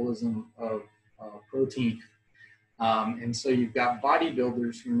anabolism of protein. And so you've got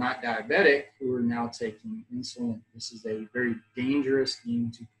bodybuilders who are not diabetic who are now taking insulin. This is a very dangerous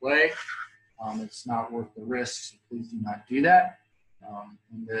game to play. It's not worth the risk, so please do not do that.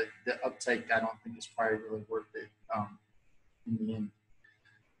 And the uptake, I don't think is probably really worth it in the end.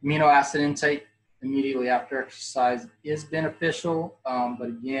 Amino acid intake immediately after exercise is beneficial, but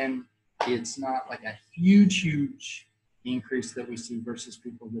again, it's not like a huge increase that we see versus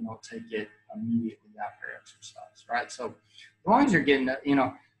people who don't take it immediately after exercise, right? So as long as you're getting,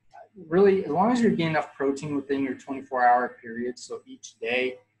 really, as long as you're getting enough protein within your 24-hour period, so each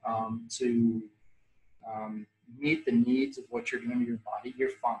day to meet the needs of what you're doing to your body, you're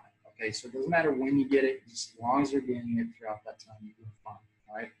fine. Okay, so it doesn't matter when you get it, just as long as you're getting it throughout that time, you're fine.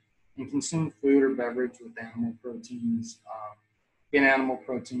 All right, and consume food or beverage with animal proteins. Again, animal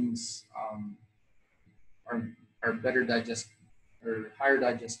proteins are better or higher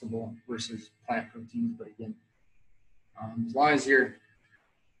digestible versus plant proteins. But again, as long as you're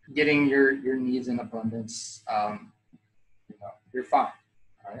getting your needs in abundance, you're fine.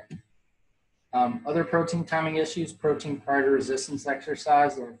 All right. Other protein timing issues, protein prior to resistance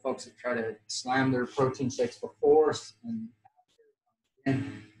exercise. There are folks that try to slam their protein shakes before and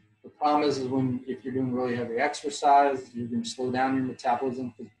the problem is if you're doing really heavy exercise, you're going to slow down your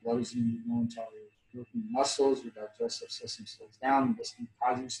metabolism because blood is going to be going to all your working muscles, your digestive system slows down, and this can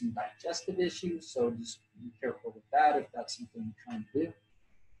cause you some digestive issues. So just be careful with that if that's something you're trying to do.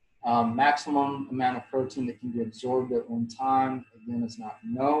 Maximum amount of protein that can be absorbed at one time, again, is not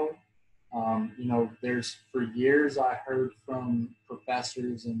known. There's for years I heard from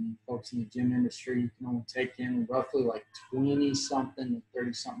professors and folks in the gym industry, you can only take in roughly like 20 something to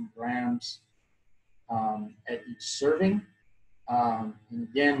 30 something grams at each serving. And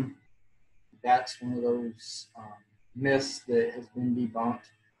again, that's one of those myths that has been debunked.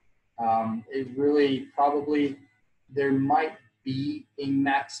 It really probably, there might be a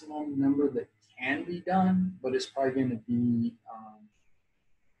maximum number that can be done, but it's probably going to be,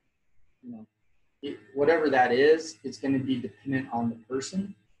 whatever that is, it's going to be dependent on the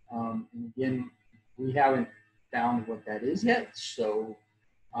person. And again, we haven't found what that is yet. So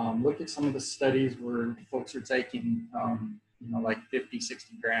look at some of the studies where folks are taking, like 50,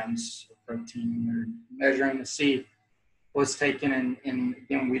 60 grams of protein. They're measuring to see what's taken, and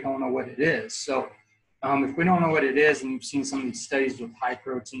again, we don't know what it is. So if we don't know what it is, and you've seen some of these studies with high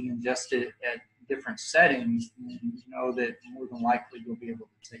protein ingested at different settings, then you know that more than likely you'll be able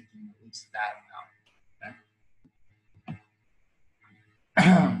to take in at least that amount.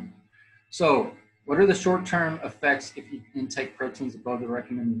 Okay? So what are the short-term effects if you intake proteins above the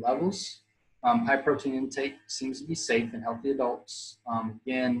recommended levels? High protein intake seems to be safe in healthy adults.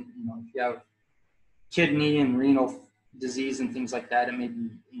 Again, if you have kidney and renal disease and things like that, it may be,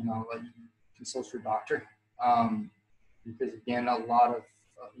 like consult your doctor. Because again, a lot of,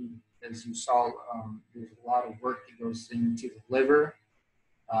 as you saw, there's a lot of work that goes into the liver,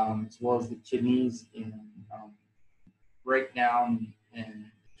 as well as the kidneys, and breakdown and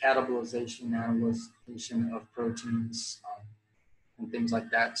catabolization, analyzation of proteins, and things like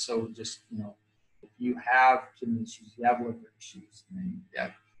that. So just, you have kidney issues, you have liver issues, and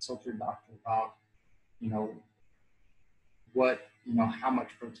yeah, consult your doctor about, you know, what, you know, how much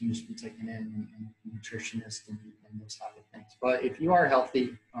protein you should be taking in, and nutritionist and those type of things. But if you are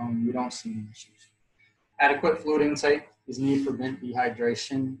healthy, you don't see any issues. Adequate fluid intake is needed to prevent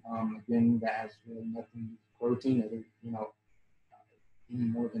dehydration. Again, that has really nothing to do with protein, other, you know, any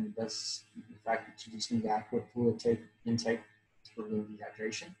more than it does the fact that you just need adequate fluid intake to prevent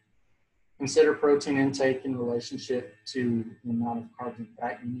dehydration. Consider protein intake in relationship to the amount of carbs and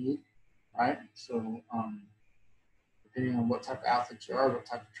fat you need, right? So depending on what type of athlete you are, what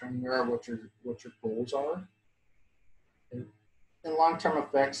type of training you are, what your goals are. And long-term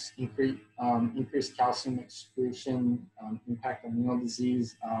effects increase increased calcium excretion, impact on renal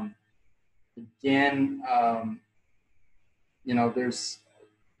disease. Again, you know, there's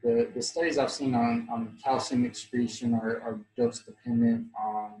the studies I've seen on calcium excretion are dose dependent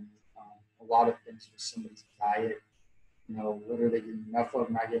on a lot of things with somebody's diet. You know, what are they getting enough of,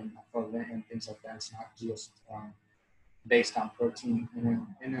 not getting enough of it, and things like that. It's not just based on protein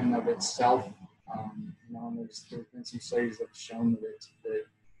in and of itself. You know, and there's been some studies that have shown that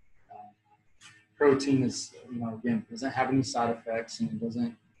protein is, you know, again, doesn't have any side effects, and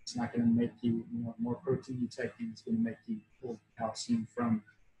it's not going to make you, you know, more protein you take in, it's going to make you pull calcium from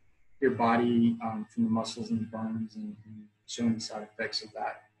your body, from the muscles and bones, and showing the side effects of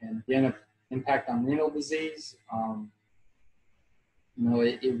that. And again, impact on renal disease, you know,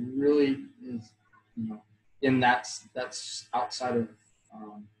 it really is, you know, and that's outside of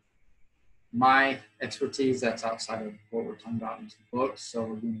my expertise. That's outside of what we're talking about in the book.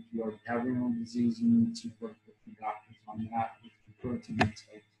 So again, if you are having renal disease, you need to work with the doctors on that with the protein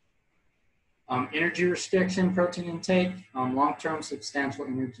intake. Energy restriction, protein intake, long-term substantial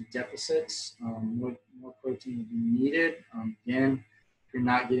energy deficits, more protein will be needed. Again, if you're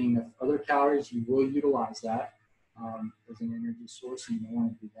not getting enough other calories, you will utilize that as an energy source, and you don't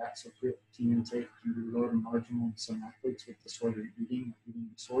want to do that. So protein intake can be low to marginal in some athletes with disordered eating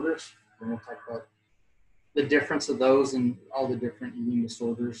disorders. And we'll talk about the difference of those and all the different eating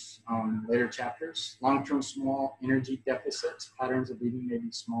disorders later chapters. Long-term small energy deficits, patterns of eating may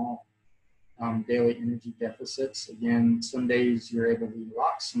be small daily energy deficits. Again, some days you're able to eat a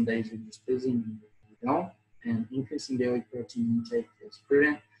lot, some days you're just busy and you don't. And increasing daily protein intake is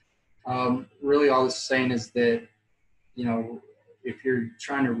prudent. Really all it's saying is that, you know, if you're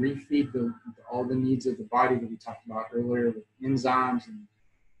trying to refeed all the needs of the body that we talked about earlier with enzymes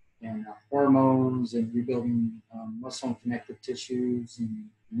and hormones and rebuilding muscle and connective tissues and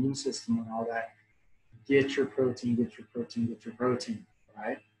immune system and all that, get your protein,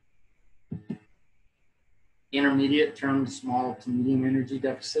 right? Intermediate term small to medium energy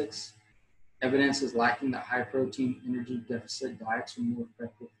deficits. Evidence is lacking that high protein energy deficit diets are more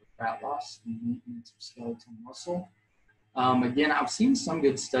effective for fat loss and maintenance of skeletal muscle. Again, I've seen some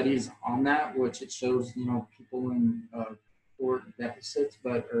good studies on that, which it shows, you know, people in caloric deficits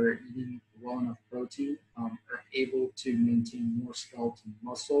but are eating well enough protein are able to maintain more skeletal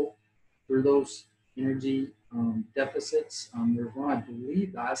muscle through those energy deficits. There's one, I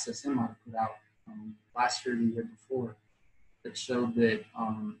believe, the ISSM I put out last year or the year before that showed that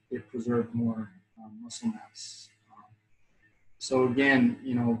it preserved more muscle mass. So again,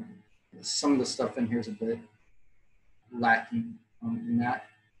 you know, some of the stuff in here is a bit lacking in that.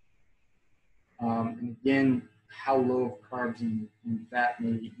 And again, how low of carbs and fat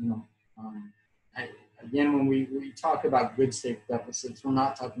may, you know, again, when we talk about good safe deficits, we're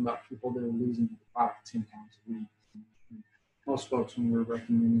not talking about people that are losing 5 to 10 pounds a week. Most folks, when we're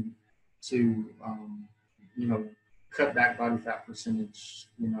recommending to, you know, cut back body fat percentage,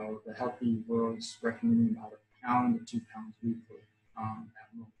 you know, the healthy world is recommending about 1 pound to 2 pounds weekly at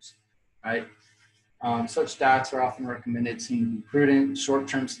most, right? Such diets are often recommended, seem to be prudent.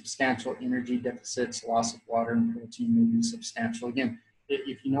 Short-term substantial energy deficits, loss of water and protein may be substantial. Again,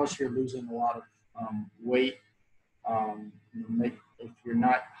 if you notice you're losing a lot of weight, if you're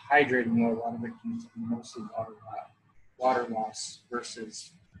not hydrating well, a lot of it can be mostly water loss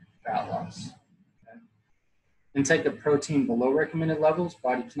versus fat loss. Okay? Intake of protein below recommended levels.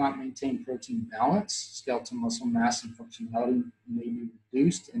 Body cannot maintain protein balance. Skeletal muscle mass and functionality may be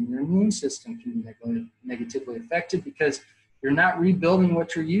reduced, and your immune system can be negatively affected because you're not rebuilding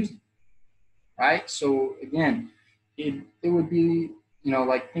what you're using, right? So again, it would be, you know,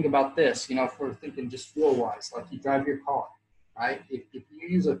 like think about this, you know, if we're thinking just fuel-wise, like you drive your car, right? If you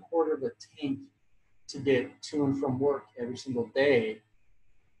use a quarter of a tank to get to and from work every single day,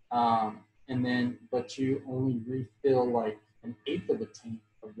 but you only refill like 1/8 of a tank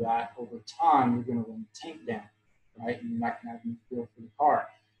of that over time, you're going to run the tank down, right? And you're not going to have any fuel for the car.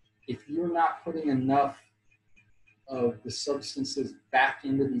 if you're not putting enough of the substances back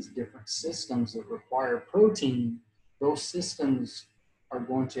into these different systems that require protein, those systems are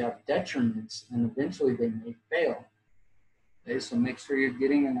going to have detriments and eventually they may fail. Okay, so make sure you're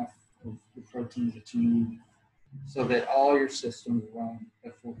getting enough of the proteins that you need so that all your systems run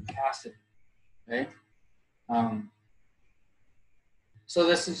at full capacity. Okay. So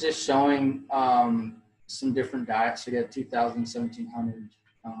this is just showing some different diets. So you got 2,000, 1,700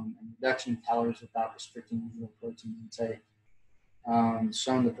 and reduction in calories without restricting usual protein intake.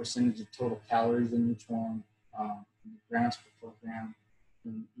 Showing the percentage of total calories in each one, grams per kilogram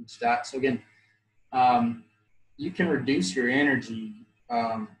in each diet. So again, you can reduce your energy,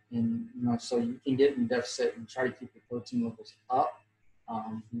 so you can get in deficit and try to keep the protein levels up.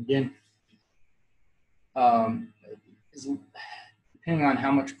 Again, depending on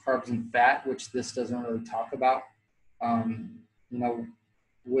how much carbs and fat, which this doesn't really talk about,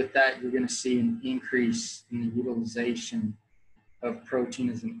 with that, you're going to see an increase in the utilization of protein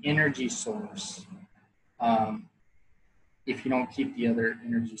as an energy source if you don't keep the other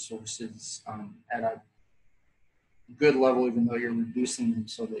energy sources at a good level, even though you're reducing them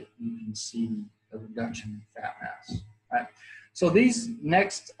so that you can see a reduction in fat mass. Right? So these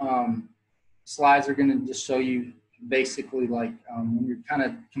next slides are going to just show you basically like when you're kind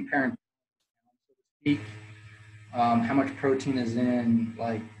of comparing, so to speak, how much protein is in,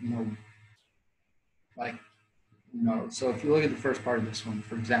 so if you look at the first part of this one,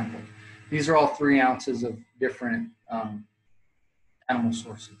 for example, these are all 3 ounces of different animal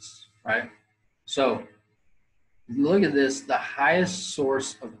sources, right? So if you look at this, the highest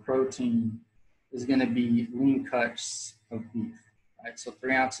source of protein is going to be lean cuts of beef, right? So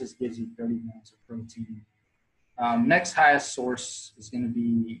 3 ounces gives you 30 grams of protein. Next highest source is going to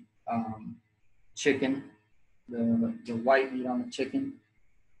be chicken, the white meat on the chicken.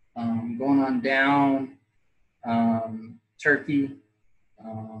 Going on down, turkey,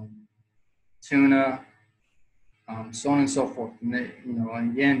 tuna, so on and so forth. And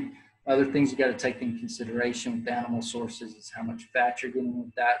and again, other things you got to take into consideration with animal sources is how much fat you're getting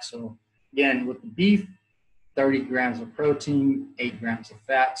with that. So again, with the beef, 30 grams of protein, 8 grams of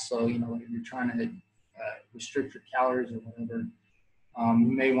fat. So if you're trying to restrict your calories or whatever,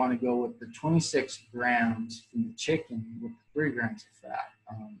 you may want to go with the 26 grams from the chicken with 3 grams of fat.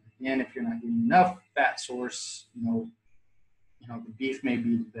 Again, if you're not getting enough fat source, the beef may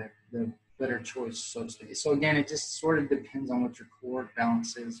be the better choice, so to speak. So again, it just sort of depends on what your caloric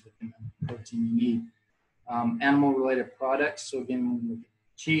balance is with the protein you need. Animal-related products. So again, when you look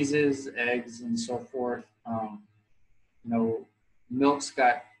at cheeses, eggs, and so forth, milk's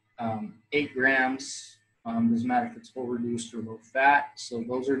got 8 grams. Doesn't matter if it's full reduced or low fat. So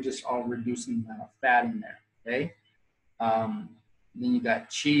those are just all reducing the amount of fat in there. Okay. Then you got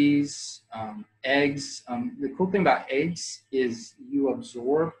cheese, eggs. The cool thing about eggs is you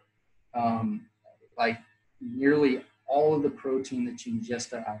absorb like nearly all of the protein that you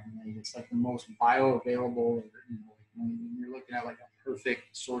ingest out of an egg. It's like the most bioavailable, when you're looking at like a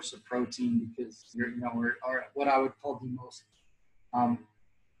perfect source of protein, because or what I would call the most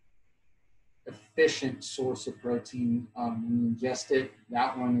efficient source of protein. When you ingest it,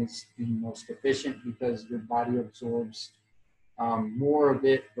 that one is the most efficient because your body absorbs more of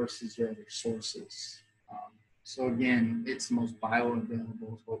it versus your other sources. So again, it's the most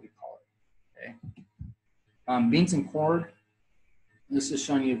bioavailable is what we call it. Okay. Beans and corn. This is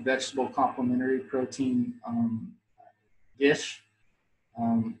showing you a vegetable complementary protein dish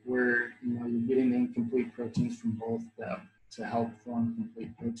where you're getting the incomplete proteins from both to help form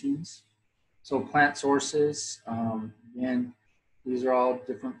complete proteins. So plant sources, again, these are all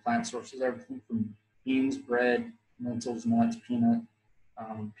different plant sources, everything from beans, bread, lentils, nuts, peanut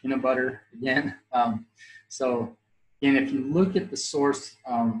butter, again. So again, if you look at the source,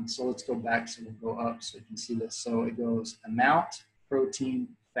 so let's go back, so we'll go up so you can see this. So it goes amount, protein,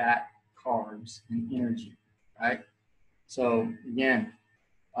 fat, carbs, and energy, right? So again,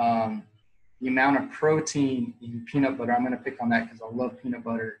 the amount of protein in peanut butter, I'm going to pick on that because I love peanut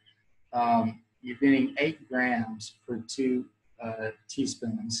butter. You're getting 8 grams per 2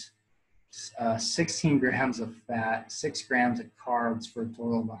 teaspoons, 16 grams of fat, 6 grams of carbs for a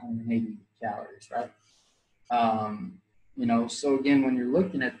total of 180 calories, right? So again, when you're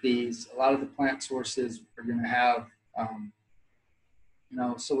looking at these, a lot of the plant sources are going to have,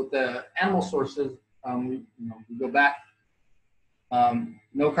 so with the animal sources, we go back,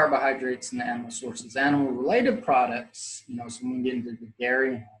 no carbohydrates in the animal sources. Animal-related products, so when we get into the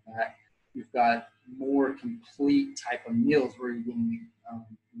dairy and all that, you've got more complete type of meals where you're getting,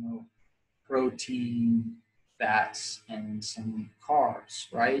 protein, fats, and some carbs,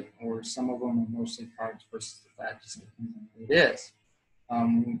 right? Or where some of them are mostly carbs versus the fat, just depends on what it is.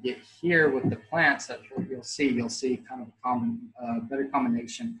 When we get here with the plants, that's what you'll see. You'll see kind of a better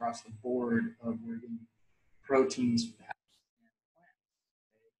combination across the board of where you're getting proteins, fats,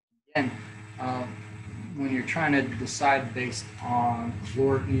 and plants. Again, when you're trying to decide based on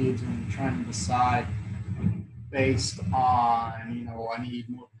caloric needs, when you're trying to decide based on, you know, I need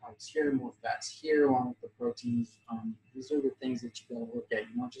more carbs here, more fats here, along with the proteins. These are the things that you got to look at.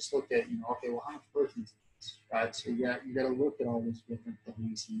 You don't just look at, you know, okay, well, how much protein is this, right? So you got to look at all these different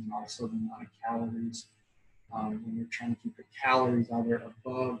things, and also the amount of calories. When you're trying to keep your calories either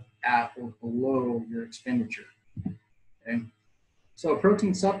above, at, or below your expenditure. Okay. So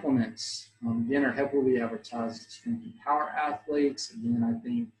protein supplements, again, are heavily advertised to strength and power athletes. Again, I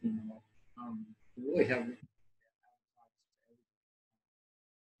think, you know, really heavily.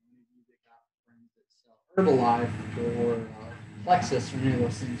 Herbalife or Plexus or any of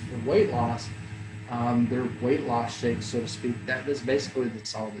those things for weight loss, their weight loss shakes, so to speak, that is basically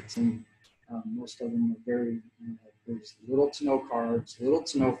that's all that's in. Most of them are very, you know, there's little to no carbs, little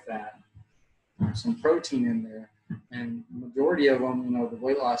to no fat, some protein in there, and the majority of them, you know, the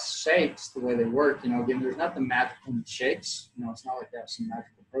weight loss shakes, the way they work, you know, again, there's nothing magical in the shakes. You know, it's not like they have some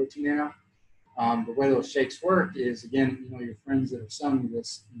magical protein in them. The way those shakes work is, again, you know, your friends that are selling you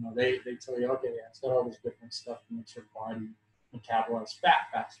this, you know, they tell you, okay, yeah, it's got all this different stuff that makes your body metabolize fat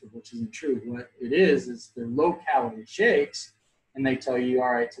faster, which isn't true. What it is they're low calorie shakes, and they tell you,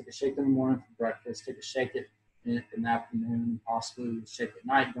 all right, take a shake in the morning for breakfast, take a shake in the afternoon, possibly a shake at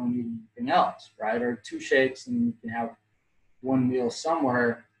night, don't eat anything else, right? Or 2 shakes and you can have 1 meal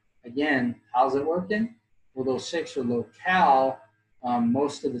somewhere. Again, how's it working? Well, those shakes are low cal.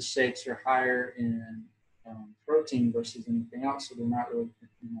 Most of the shakes are higher in protein versus anything else, so they're not really,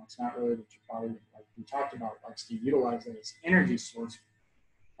 you know, it's not really that your body, like we talked about, likes to utilize it as energy source.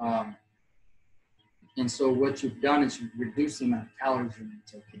 And so what you've done is you've reduced the amount of calories you're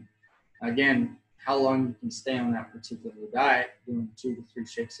taking. Again, how long you can stay on that particular diet, doing 2 to 3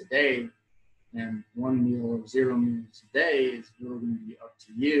 shakes a day, and 1 meal or 0 meals a day is really going to be up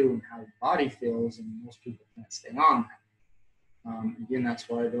to you and how your body feels, and most people can't stay on that. Again, that's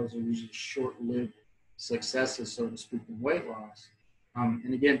why those are usually short-lived successes, so to speak, in weight loss.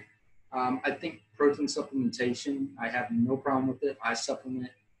 And again, I think protein supplementation, I have no problem with it. I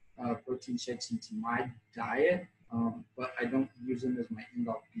supplement protein shakes into my diet, but I don't use them as my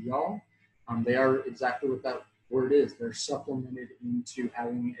end-all be-all. They are exactly what that word is. They're supplemented into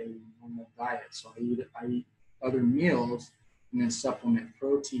having a normal diet. So I eat other meals and then supplement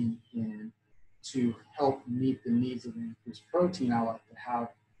protein in to help meet the needs of the increased protein I like to have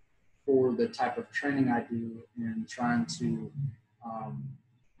for the type of training I do, and trying to,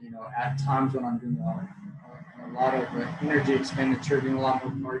 you know, at times when I'm doing a lot of energy expenditure, doing a lot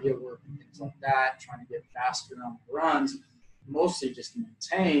more cardio work and things like that, trying to get faster on the runs, mostly just to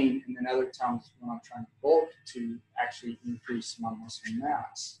maintain, and then other times when I'm trying to bulk to actually increase my muscle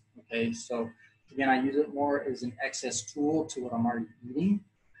mass. Okay, so again, I use it more as an excess tool to what I'm already eating.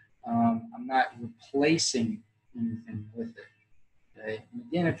 I'm not replacing anything with it. Okay. And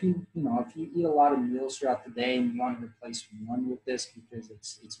again, if you eat a lot of meals throughout the day and you want to replace one with this because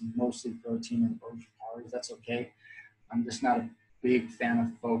it's mostly protein and low calories, that's okay. I'm just not a big fan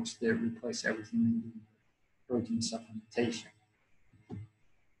of folks that replace everything with protein supplementation.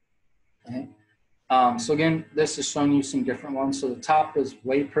 Okay. So again, this is showing you some different ones. So the top is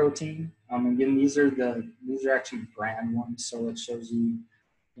whey protein. Again, these are actually brand ones. So it shows you,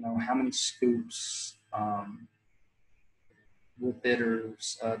 you know, how many scoops with it, or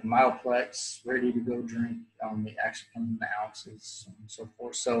Myoplex, ready to go drink. They actually come in the ounces and so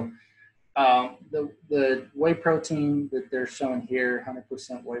forth. So the whey protein that they're showing here,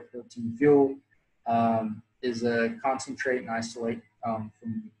 100% whey protein fuel, is a concentrate and isolate from.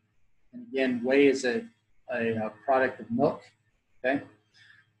 And again, whey is a product of milk. Okay.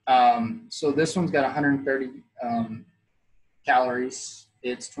 So this one's got 130 calories.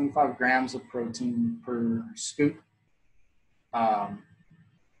 It's 25 grams of protein per scoop.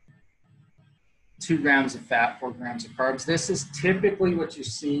 2 grams of fat, 4 grams of carbs. This is typically what you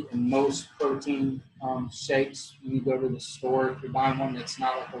see in most protein shakes when you go to the store. If you're buying one that's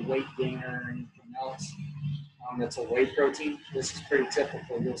not like a weight gainer or anything else, that's a whey protein, this is pretty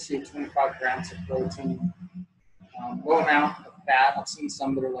typical. You'll see 25 grams of protein, low amount of fat. I've seen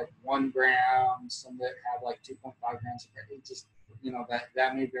some that are like 1 gram, some that have like 2.5 grams of fat. It just, you know,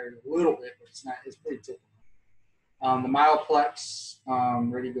 that may vary a little bit, but it's pretty typical. The Myoplex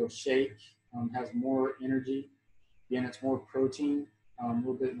ready to go shake has more energy. Again, it's more protein, a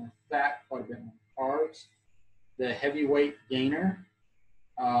little bit more fat, quite a bit more carbs. The heavyweight gainer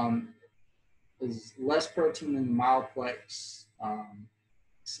is less protein than the Mileplex.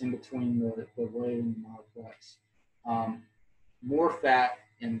 It's in between the whey and the Mileplex. More fat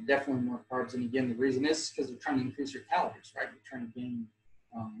and definitely more carbs. And again, the reason is because they're trying to increase your calories, right? You're trying to gain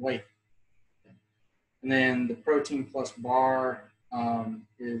weight. And then the protein plus bar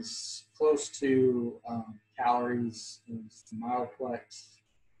is close to calories is the Mileplex.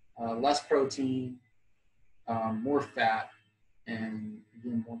 Less protein, more fat, and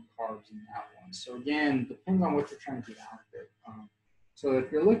again, more carbs in that one. So again, depends on what you're trying to get out of it. So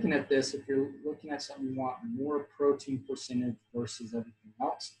if you're looking at this, if you're looking at something you want more protein percentage versus everything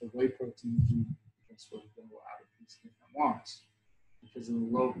else, the whey protein would be the best way to go out of these different ones. Because of the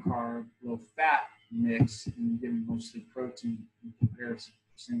low carb, low fat mix, and you're getting mostly protein in comparison to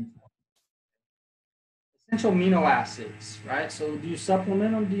percentage. Essential amino acids, right? So do you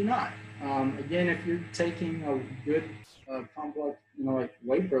supplement them? Do you not? Again, if you're taking a good complex, like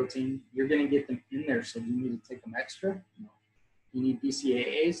whey protein, you're going to get them in there. So do you need to take them extra? No. You need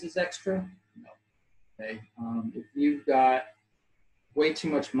BCAAs as extra? No. Okay. If you've got way too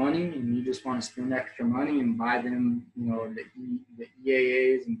much money and you just want to spend extra money and buy them, the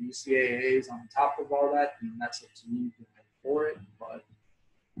EAAs and BCAAs on top of all that, then that's up to you to pay for it. But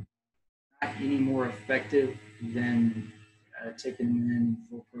not any more effective than taking them in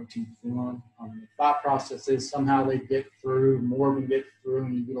full protein form. The thought process is somehow they get through, more of them get through,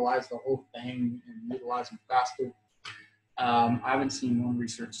 and you utilize the whole thing and utilize them faster. I haven't seen one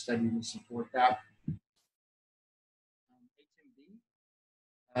research study to support that.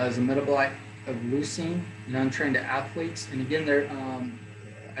 HMB is a metabolite of leucine in untrained athletes. And again,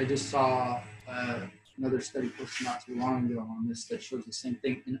 I just saw another study posted not too long ago on this that shows the same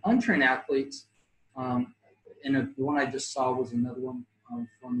thing. In untrained athletes, and the one I just saw was another one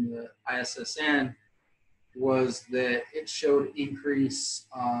from the ISSN, was that it showed increase.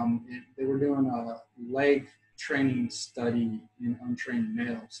 They were doing a leg training study in untrained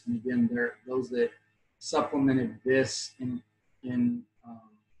males. And again, those that supplemented this in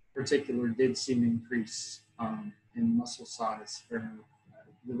particular did see an increase in muscle size, or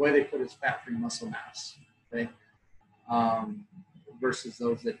the way they put it is fat-free muscle mass, okay, versus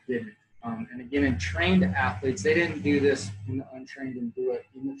those that didn't. And again, in trained athletes, they didn't do this in the untrained and do it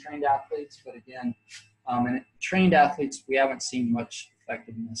in the trained athletes. But again, in trained athletes, we haven't seen much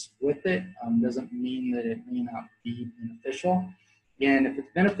effectiveness with it. Doesn't mean that it may not be beneficial. Again, if it's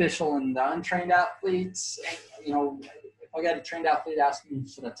beneficial in the untrained athletes, if I got a trained athlete asking me,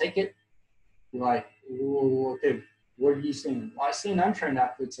 should I take it? Be like, okay, what are you seeing? Well, I see in untrained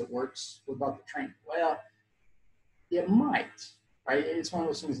athletes it works. What about the trained? Well, it might. Right? It's one of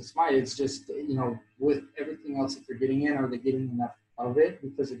those things that's might. It's just, with everything else that they're getting in, are they getting enough of it?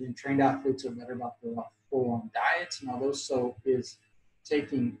 Because again, trained athletes are better about the full-on diets and all those. So is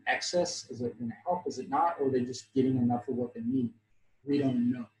taking excess, is it going to help? Is it not? Or are they just getting enough of what they need? We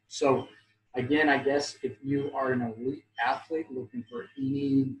don't know. So again, I guess if you are an elite athlete looking for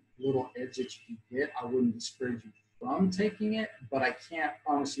any little edge that you can get, I wouldn't discourage you from taking it, but I can't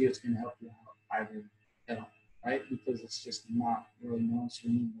promise you it's going to help you out either at all. Right? Because it's just not really known. So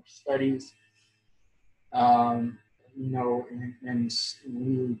we need more studies, and we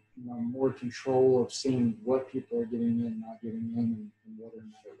need more control of seeing what people are getting in, not getting in, and whether or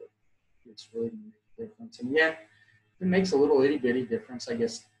not it's really going to make a difference. And yeah, it makes a little itty bitty difference, I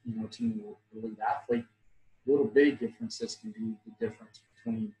guess, to the elite athlete. Little bitty differences can be the difference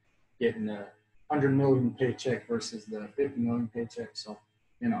between getting a $100 million paycheck versus the $50 million paycheck. So,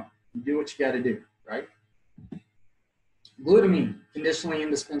 you do what you got to do, right? Glutamine, conditionally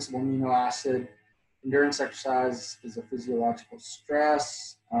indispensable amino acid. Endurance exercise is a physiological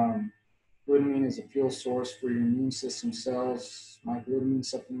stress. Glutamine is a fuel source for your immune system cells. My glutamine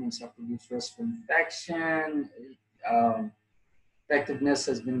supplements help reduce risk for infection. Effectiveness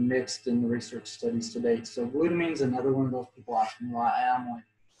has been mixed in the research studies to date. So glutamine is another one of those people ask me why I am like,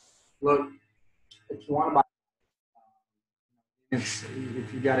 look, if you want to buy,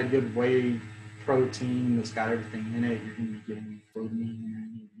 if you got a good whey protein that's got everything in it, you're going to be getting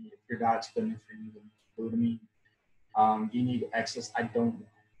glutamine. If your diet's good enough, you're going to get glutamine. Do you need excess? I don't know.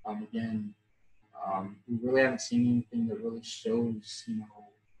 Again, we really haven't seen anything that really shows,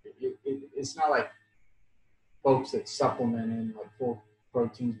 it's not like folks that supplement in like full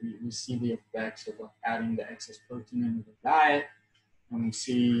proteins. We see the effects of adding the excess protein into the diet, and we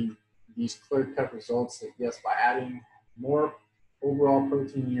see these clear-cut results that yes, by adding more overall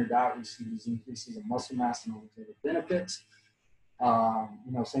protein in your diet, we see these increases in muscle mass and all these other benefits.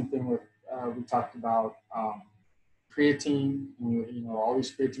 Same thing with we talked about creatine. All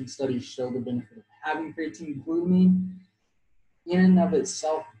these creatine studies show the benefit of having creatine. Glutamine in and of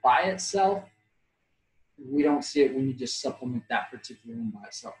itself, by itself, we don't see it when you just supplement that particular one by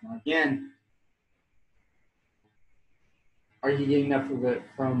itself. Now, again, are you getting enough of it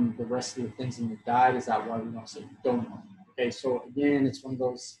from the rest of the things in your diet? Is that why we don't say don't know? Okay, so again, it's one of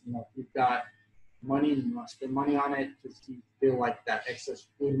those, you know, if you've got money and you want to spend money on it because you feel like that excess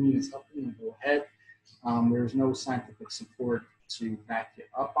glutamine is helping you, go ahead. There's no scientific support to back it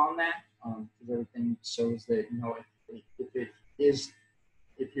up on that because everything shows that, you know,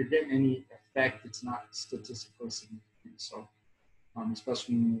 if you're getting any effect, it's not statistically significant. So,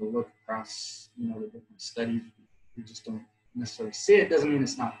 especially when you look across, you know, the different studies, we just don't necessarily see it. Doesn't mean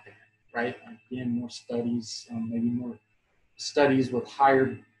it's not there, right? Again, more studies, maybe more studies with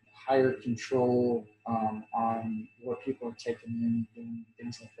higher control on what people are taking in and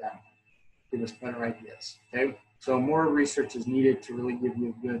things like that. Give us better ideas. Okay, so more research is needed to really give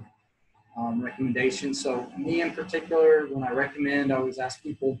you a good recommendation. So me in particular, when I recommend, I always ask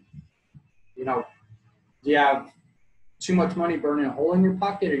people, you know, do you have too much money burning a hole in your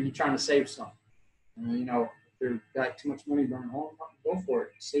pocket, or are you trying to save some? You know, if you've got too much money burning a hole in your pocket, go for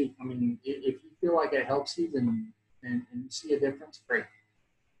it. See, I mean, if you feel like it helps you, then and you see a difference, great.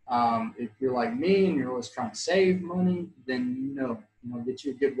 If you're like me and you're always trying to save money, then you know, get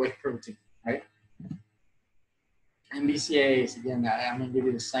you a good whey protein, right? And BCAAs, again, I'm going to give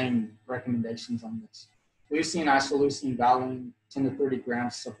you the same recommendations on this. Leucine, isoleucine, valine, 10 to 30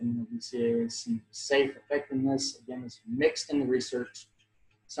 grams supplement of BCAAs, some safe effectiveness, again, is mixed in the research.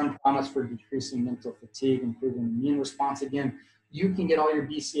 Some promise for decreasing mental fatigue, improving immune response. Again, you can get all your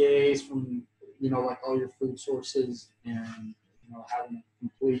BCAAs from, you know, like all your food sources, and, you know, having a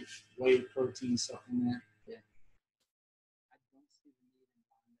complete whey protein supplement. Yeah. I don't see the need in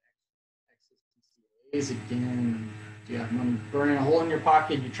buying excess BCAAs. Again, do you have money burning a hole in your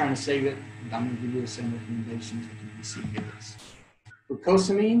pocket? You're trying to save it. I'm going to give you the same recommendations with the BCAAs.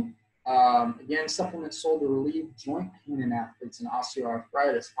 Glucosamine, again, supplements sold to relieve joint pain in athletes and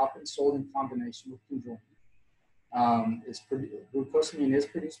osteoarthritis, often sold in combination with conjoint. Glucosamine is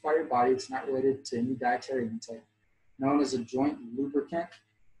produced by your body. It's not related to any dietary intake. Known as a joint lubricant.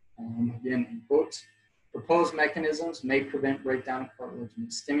 Again, in quotes, proposed mechanisms may prevent breakdown of cartilage, may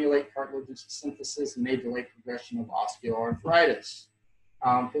stimulate cartilage synthesis, and may delay progression of osteoarthritis.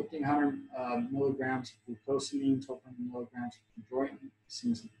 1,500 milligrams of glucosamine, 1,200 milligrams of chondroitin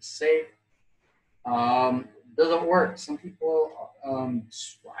seems to be safe. Doesn't work. Some people,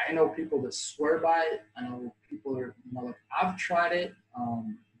 I know people that swear by it. I know people are, you know, like, I've tried it.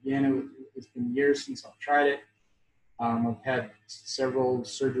 Again, it's been years since I've tried it. I've had several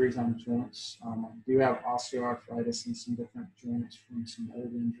surgeries on joints. I do have osteoarthritis in some different joints from some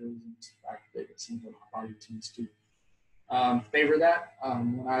old injuries, and the fact that it seems like my body tends to favor that.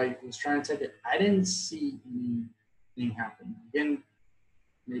 When I was trying to take it, I didn't see anything happen. Again,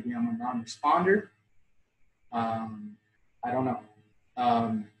 maybe I'm a non-responder. I don't know.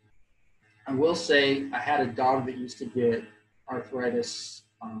 I will say I had a dog that used to get arthritis,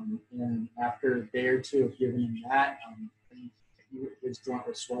 and after a day or two of giving him that, his joint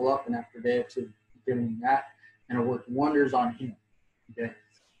would swell up, and after a day or two of giving him that, and it worked wonders on him. Okay.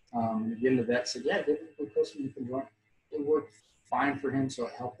 And again, the vet said, yeah, give him glucosamine for joint. It worked fine for him, so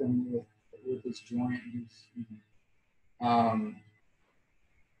it helped him with his joint. And,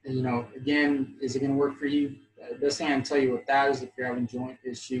 you know, again, is it going to work for you? The best thing I can tell you with that is if you're having joint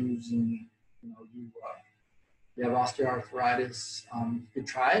issues and, you know, you have osteoarthritis, you could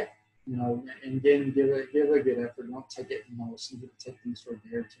try it, you know, and again, give it a good effort. Don't take it, you know, some people take things for a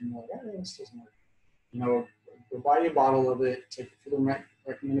day or two and like, oh, this doesn't work. You know, go buy you a bottle of it, take it for the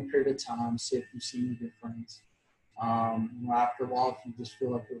recommended period of time, see if you see any difference. You know, after a while, if you just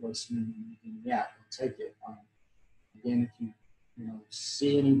feel like you're wasting, yeah, take it. Again, if you know,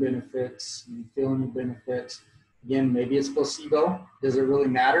 see any benefits, you feel any benefits, again, maybe it's placebo. Does it really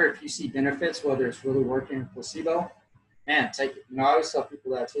matter if you see benefits, whether it's really working or placebo? Man, take it. You know, I always tell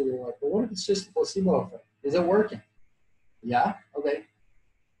people that too. They're like, well, what if it's just a placebo effect? Is it working? Yeah, okay.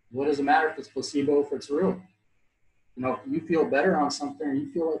 What does it matter if it's placebo, if it's real? You know, if you feel better on something or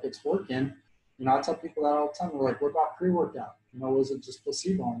you feel like it's working, you know, I tell people that all the time. They're like, what about pre-workout? You know, was it just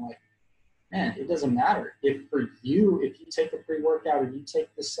placebo? I'm like, man, it doesn't matter. If for you, if you take a pre-workout or you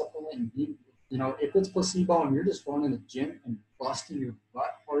take this supplement and you know, if it's placebo and you're just going in the gym and busting your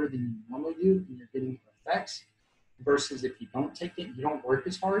butt harder than you normally do and you're getting effects, versus if you don't take it, you don't work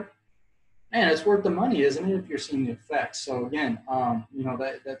as hard, man, it's worth the money, isn't it, if you're seeing the effects? So again, you know,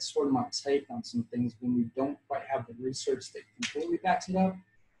 that's sort of my take on some things when we don't quite have the research that completely backs it up,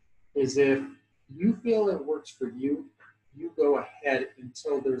 is if you feel it works for you, you go ahead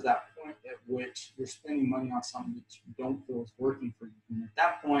until there's that point at which you're spending money on something that you don't feel is working for you. And at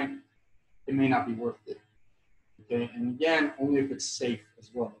that point, it may not be worth it. Okay, and again, only if it's safe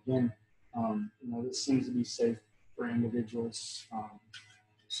as well. Again, you know, this seems to be safe for individuals.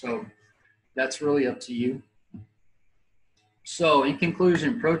 So that's really up to you. So in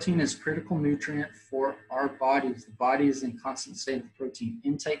conclusion, protein is a critical nutrient for our bodies. The body is in constant state of protein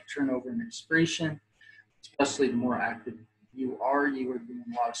intake, turnover, and excretion, especially the more active you are doing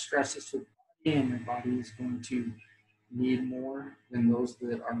a lot of stresses to the body, and your body is going to need more than those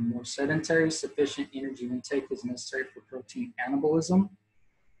that are more sedentary. Sufficient energy intake is necessary for protein anabolism.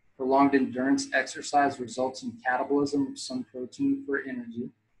 Prolonged endurance exercise results in catabolism of some protein for energy.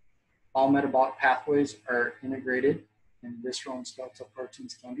 All metabolic pathways are integrated, and visceral and skeletal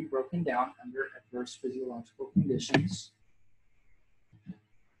proteins can be broken down under adverse physiological conditions.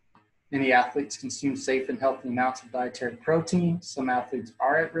 Many athletes consume safe and healthy amounts of dietary protein. Some athletes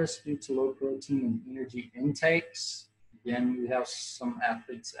are at risk due to low protein and energy intakes. Again, we have some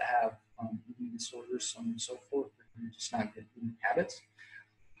athletes that have eating disorders, so on and so forth, but just not good eating habits.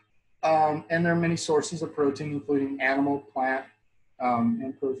 And there are many sources of protein, including animal, plant,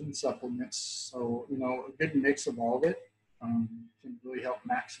 and protein supplements. So, you know, a good mix of all of it can really help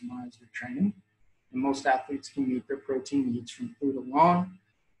maximize your training. And most athletes can meet their protein needs from food alone,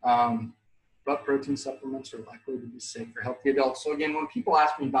 but protein supplements are likely to be safe for healthy adults. So again, when people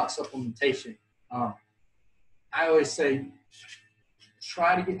ask me about supplementation, I always say,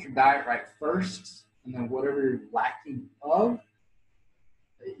 try to get your diet right first, and then whatever you're lacking of,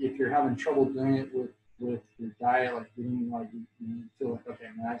 if you're having trouble doing it with your diet, like getting like you feel like, okay,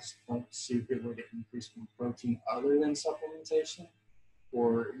 man, I just don't see a good way to increase my protein other than supplementation,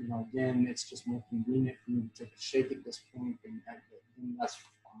 or you know, again, it's just more convenient for me to take a shake at this point, and that's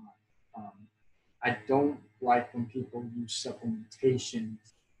fine. I don't like when people use supplementation.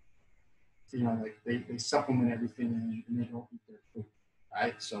 You know, like they supplement everything and they don't eat their food,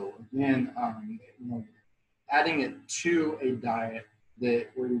 right? So again, you know, adding it to a diet that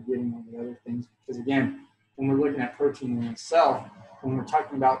where you're getting all the other things, because again, when we're looking at protein in itself, when we're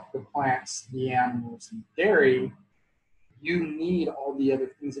talking about the plants, the animals, and dairy, you need all the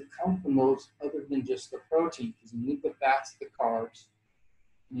other things that come from those other than just the protein, because you need the fats, the carbs,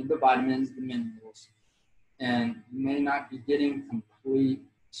 you need the vitamins, the minerals, and you may not be getting complete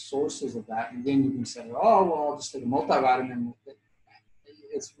sources of that. And again, you can say, oh, well, I'll just take a multivitamin with it.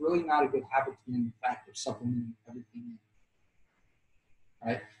 It's really not a good habit to be in the fact of supplementing everything,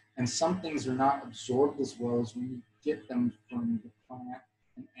 right? And some things are not absorbed as well as when you get them from the plant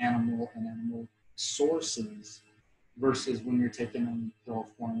and animal sources versus when you're taking them in pill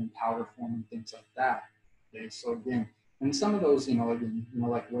form and powder form and things like that. Okay, so again, and some of those, you know, again, you know,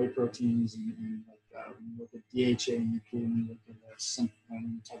 like whey proteins and like when you look at DHA and EPA, when you look at when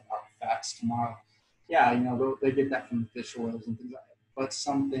you talk about fats tomorrow, yeah, you know, they get that from fish oils and things like that. But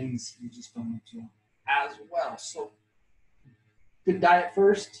some things you just don't absorb as well. So good diet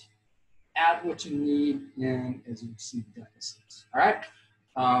first, add what you need in as you see deficits. All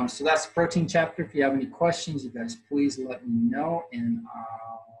right. So that's the protein chapter. If you have any questions, you guys please let me know and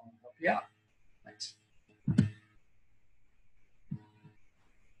I'll help you out. Thanks.